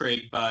then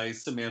Craig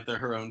buys Samantha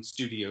her own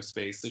studio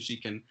space so she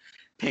can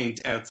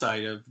paint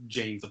outside of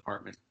Jane's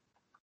apartment.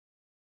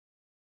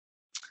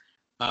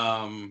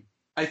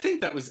 I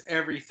think that was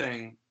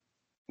everything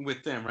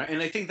with them, right?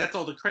 And I think that's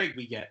all the Craig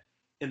we get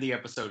in the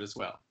episode as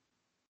well.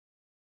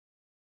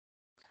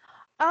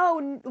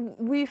 Oh,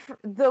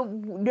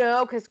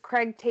 no, because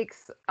Craig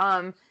takes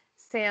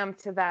Sam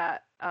to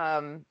that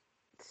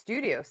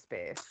studio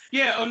space.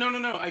 Yeah. Oh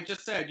no. I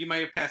just said you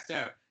might have passed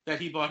out that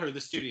he bought her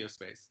the studio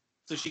space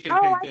so she can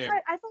Oh, paint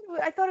there.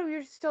 I thought we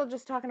were still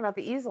just talking about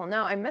the easel.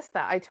 No, I missed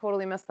that. I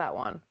totally missed that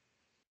one.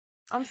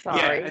 I'm Yeah.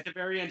 sorry. At the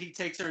very end, he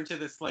takes her into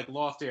this like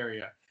loft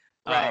area,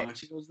 Right. and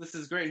she goes, "This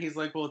is great." And he's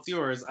like, "Well, it's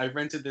yours. I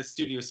rented this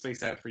studio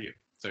space out for you."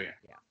 So yeah.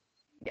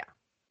 Yeah.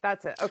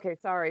 That's it. Okay,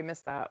 sorry,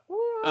 missed that.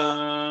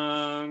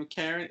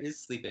 Karen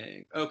is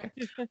sleeping. Okay.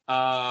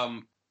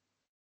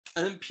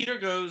 And then Peter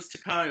goes to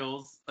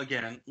Kyle's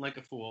again, like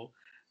a fool,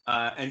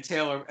 and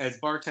Taylor, as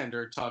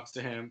bartender, talks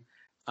to him.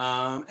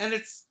 And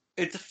it's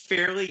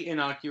fairly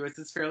innocuous.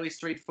 It's fairly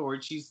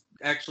straightforward. She's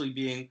actually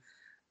being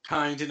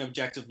kind and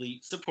objectively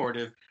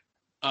supportive.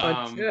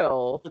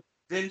 Until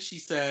Then she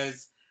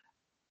says,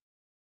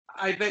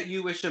 "I bet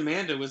you wish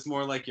Amanda was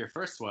more like your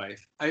first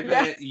wife. I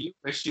bet you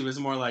wish she was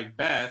more like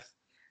Beth."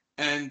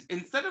 And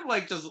instead of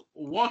like just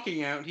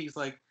walking out, he's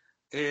like,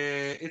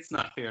 "It's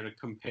not fair to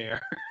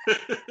compare."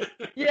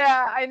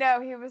 Yeah, I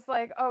know. He was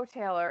like, "Oh,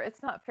 Taylor,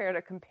 it's not fair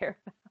to compare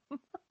them."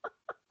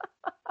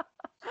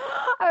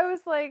 I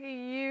was like,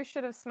 "You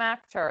should have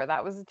smacked her.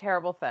 That was a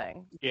terrible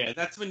thing." Yeah,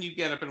 that's when you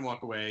get up and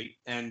walk away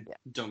and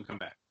don't come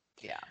back.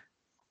 Yeah.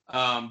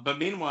 But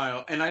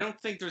meanwhile, and I don't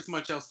think there's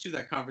much else to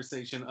that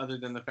conversation other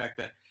than the fact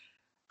that,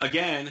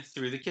 again,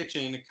 through the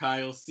kitchen,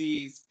 Kyle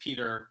sees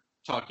Peter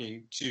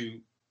talking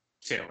to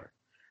Taylor.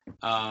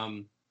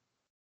 And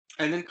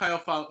then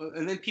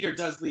and then Peter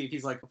does leave.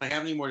 He's like, "If I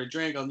have any more to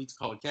drink, I'll need to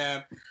call a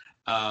cab."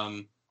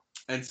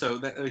 And so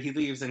he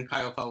leaves, and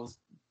Kyle follows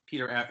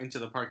Peter out into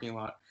the parking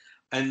lot,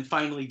 and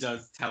finally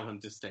does tell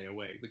him to stay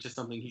away, which is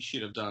something he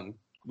should have done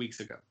weeks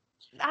ago.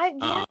 But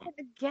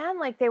again,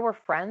 like they were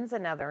friends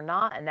and now they're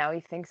not, and now he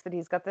thinks that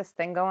he's got this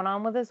thing going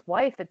on with his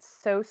wife. It's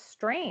so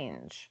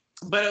strange.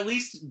 But at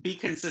least be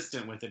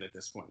consistent with it at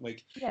this point.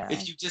 Like,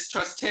 if you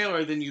distrust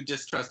Taylor, then you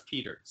distrust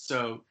Peter.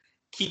 So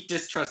keep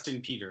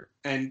distrusting Peter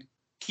and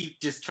keep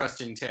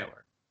distrusting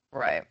Taylor.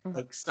 Right.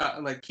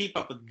 Like keep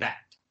up with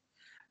that.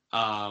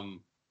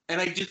 And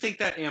I do think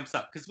that amps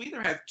up because we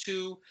either have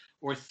 2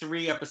 or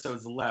 3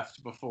 episodes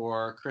left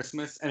before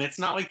Christmas, and it's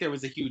not like there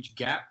was a huge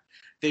gap.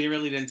 They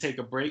really didn't take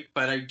a break,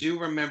 but I do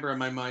remember in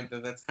my mind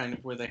that that's kind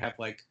of where they have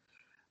like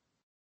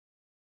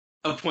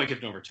a point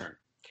of no return.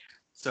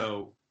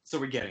 So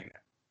we're getting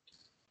that.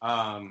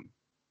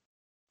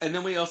 And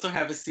then we also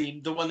have a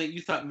scene, the one that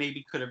you thought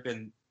maybe could have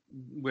been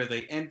where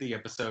they end the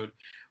episode,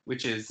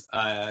 which is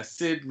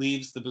Sid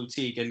leaves the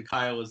boutique and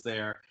Kyle is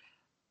there.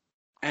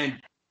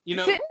 And, you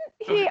know...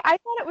 I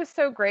thought it was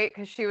so great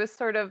because she was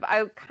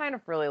I kind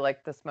of really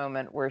liked this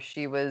moment where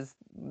she was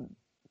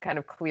kind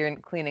of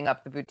cleaning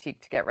up the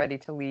boutique to get ready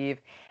to leave.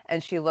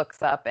 And she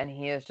looks up and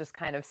he is just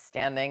kind of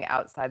standing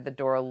outside the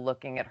door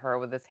looking at her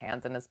with his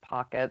hands in his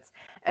pockets.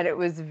 And it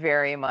was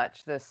very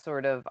much this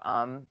sort of,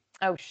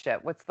 oh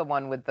shit, what's the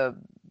one with the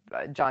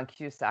John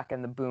Cusack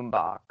and the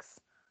boombox?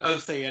 Oh,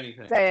 Say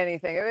Anything. Say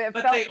Anything.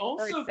 But they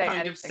also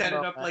kind of set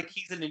it up like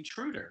he's an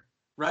intruder,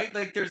 right?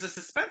 Like there's a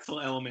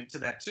suspenseful element to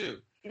that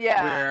too.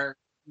 Yeah.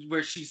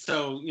 Where she's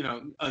so,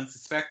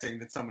 unsuspecting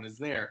that someone is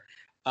there.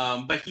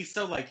 But he's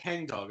still like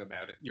hangdog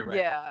about it. You're right.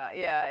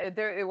 Yeah.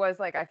 It was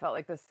like I felt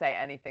like the Say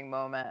Anything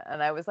moment,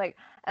 and I was like,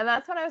 and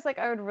that's when I was like,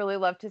 I would really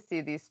love to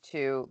see these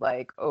two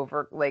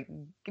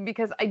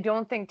because I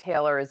don't think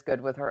Taylor is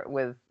good with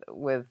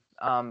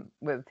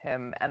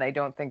him, and I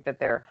don't think that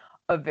they're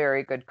a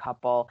very good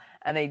couple,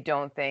 and I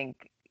don't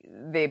think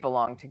they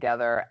belong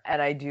together,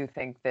 and I do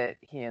think that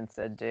he and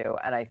Sid do,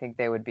 and I think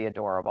they would be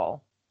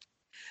adorable.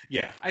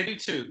 Yeah, I do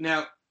too.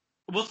 Now,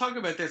 we'll talk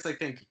about this, I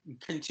think,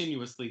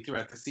 continuously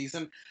throughout the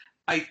season.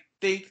 I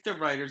think the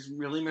writers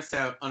really miss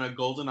out on a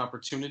golden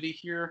opportunity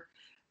here.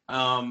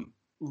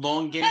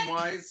 Long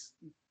game-wise,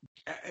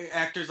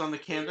 actors on the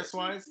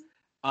canvas-wise,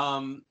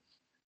 to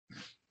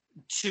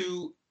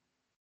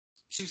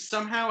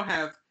somehow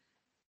have,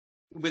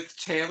 with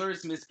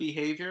Taylor's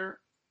misbehavior,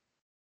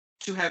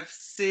 to have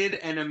Sid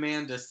and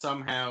Amanda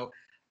somehow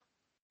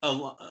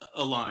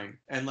align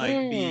and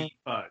be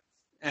buds.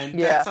 And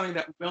that's something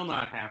that will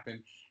not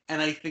happen.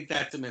 And I think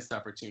that's a missed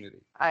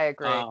opportunity. I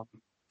agree.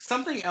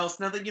 Something else,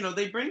 now that,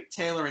 they bring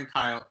Taylor and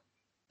Kyle,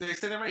 they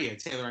say that right, yeah,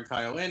 Taylor and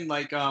Kyle in,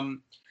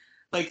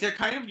 they're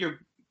kind of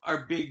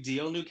our big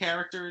deal new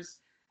characters,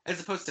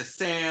 as opposed to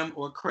Sam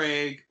or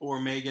Craig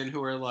or Megan,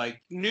 who are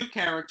like new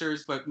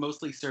characters, but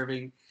mostly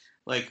serving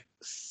like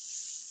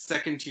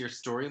second tier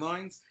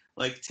storylines.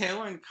 Like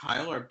Taylor and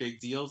Kyle are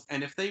big deals.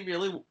 And if they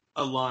really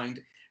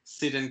aligned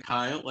Sid and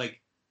Kyle, like,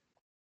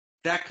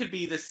 that could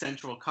be the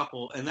central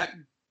couple, and that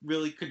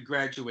really could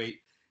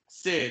graduate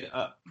Sid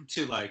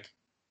to like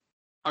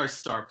our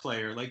star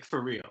player, like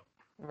for real,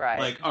 Right.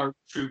 like our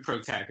true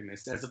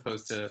protagonist, as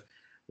opposed to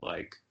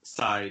like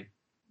side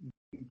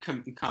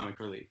comic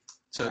relief.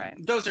 So Right.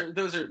 those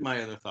are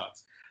my other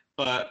thoughts.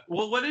 But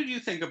well, what did you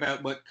think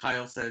about what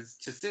Kyle says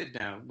to Sid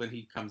now when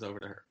he comes over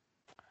to her?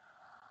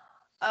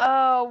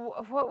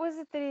 Oh, what was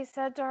it that he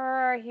said to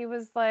her? He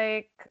was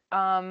like,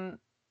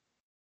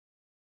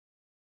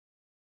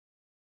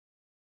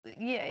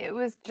 yeah, it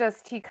was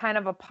just he kind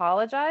of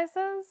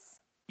apologizes.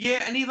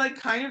 Yeah, and he like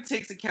kind of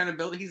takes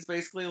accountability. He's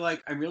basically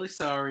like, "I'm really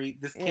sorry.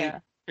 This can't Yeah.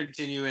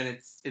 continue, and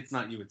it's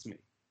not you, it's me."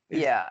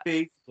 It's Yeah.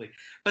 basically,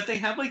 but they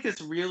have like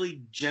this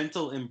really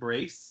gentle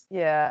embrace.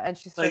 Yeah, and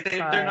she Like starts they're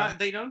crying. not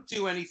they don't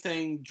do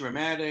anything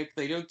dramatic.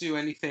 They don't do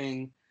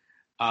anything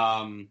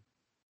um,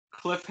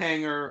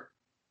 cliffhanger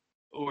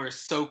or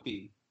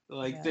soapy.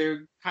 Like Yeah.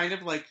 they're kind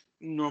of like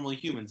normal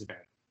humans about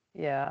it.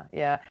 Yeah,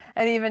 yeah.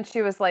 And even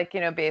she was like,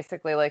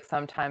 basically like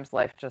sometimes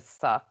life just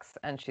sucks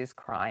and she's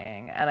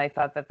crying. And I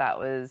thought that that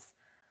was,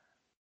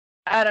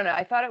 I don't know,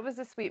 I thought it was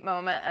a sweet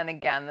moment. And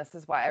again, this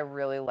is why I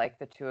really like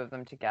the two of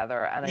them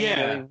together. And I'm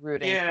really Yeah,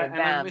 rooting for yeah, and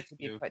I'm them with to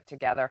be you. put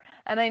together.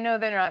 And I know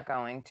they're not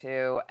going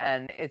to.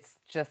 And it's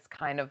just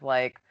kind of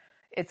like,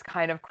 it's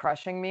kind of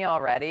crushing me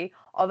already.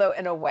 Although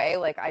in a way,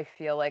 like I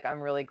feel like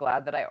I'm really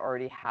glad that I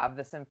already have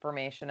this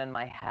information in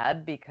my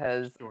head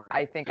because Sure.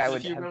 I think I Because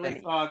if would you have really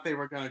been thought they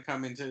were going to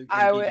come into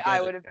I and be would, I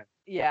together, would have, yeah.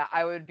 yeah,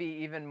 I would be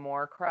even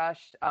more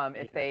crushed if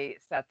Yeah. they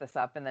set this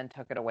up and then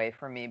took it away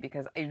from me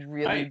because I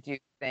really Right. do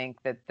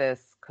think that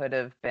this could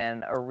have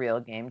been a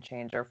real game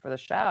changer for the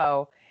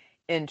show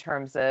in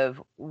terms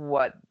of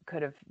how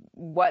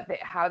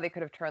they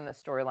could have turned the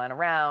storyline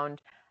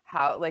around,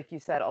 how, like you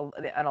said,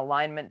 an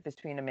alignment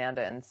between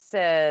Amanda and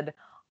Sid.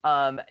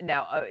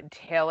 Now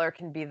Taylor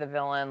can be the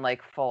villain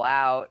like full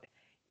out.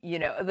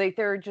 Like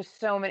there are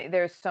just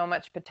there's so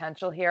much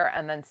potential here,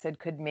 and then Sid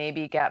could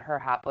maybe get her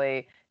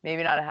happily,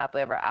 maybe not a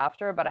happily ever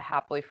after, but a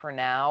happily for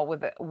now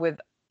with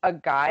a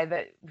guy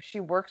that she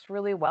works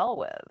really well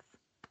with.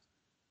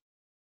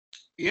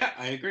 Yeah,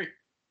 I agree.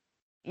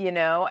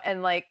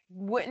 And like,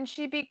 wouldn't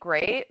she be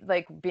great,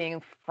 like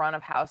being front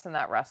of house in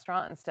that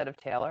restaurant instead of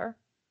Taylor?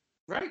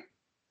 Right.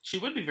 She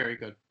would be very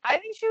good. I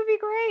think she would be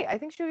great. I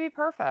think she would be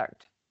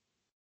perfect.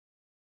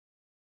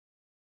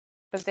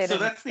 But they So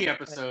didn't. that's the They didn't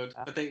do episode,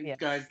 that. but they Yeah,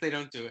 guys they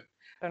don't do it.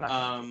 they're not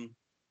going to.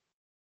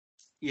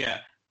 Yeah.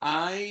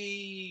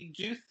 I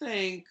do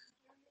think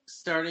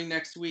starting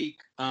next week,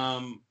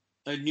 a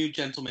new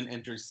gentleman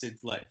enters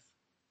Sid's life.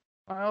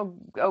 Oh,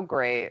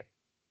 great.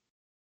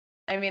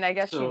 I mean, I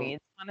guess she So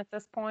needs one at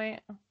this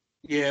point.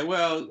 yeah,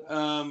 well,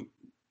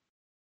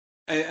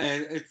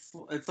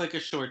 it's like a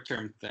short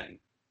term thing,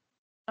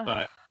 Ugh,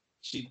 but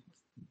she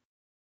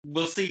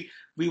we'll see.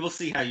 We will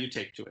see how you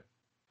take to it.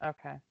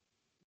 okay.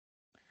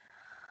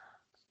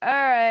 All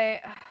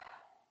right.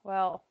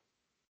 Well,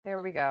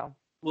 there we go.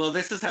 Well,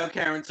 this is how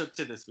Karen took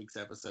to this week's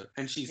episode,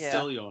 and she's Yeah.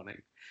 still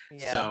yawning.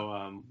 Yeah.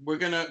 So we're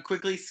gonna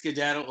quickly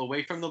skedaddle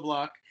away from the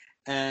block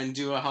and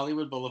do a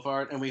Hollywood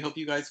Boulevard, and we hope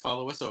you guys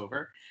follow us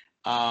over,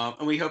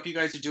 and we hope you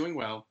guys are doing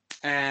well,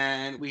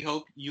 and we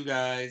hope you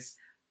guys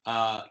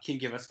can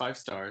give us 5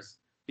 stars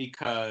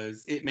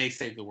because it may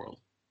save the world.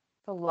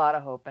 It's a lot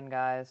of hoping,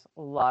 guys.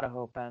 A lot of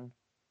hoping.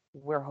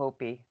 We're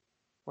hopey.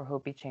 We're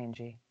hopey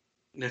changey.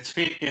 That's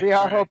We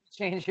are right. hopey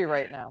changey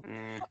right now.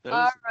 Those All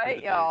were right,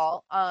 the days.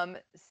 y'all.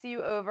 See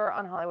you over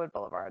on Hollywood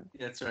Boulevard.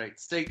 That's right.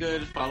 Stay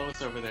good. Follow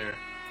us over there.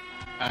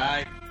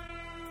 Bye.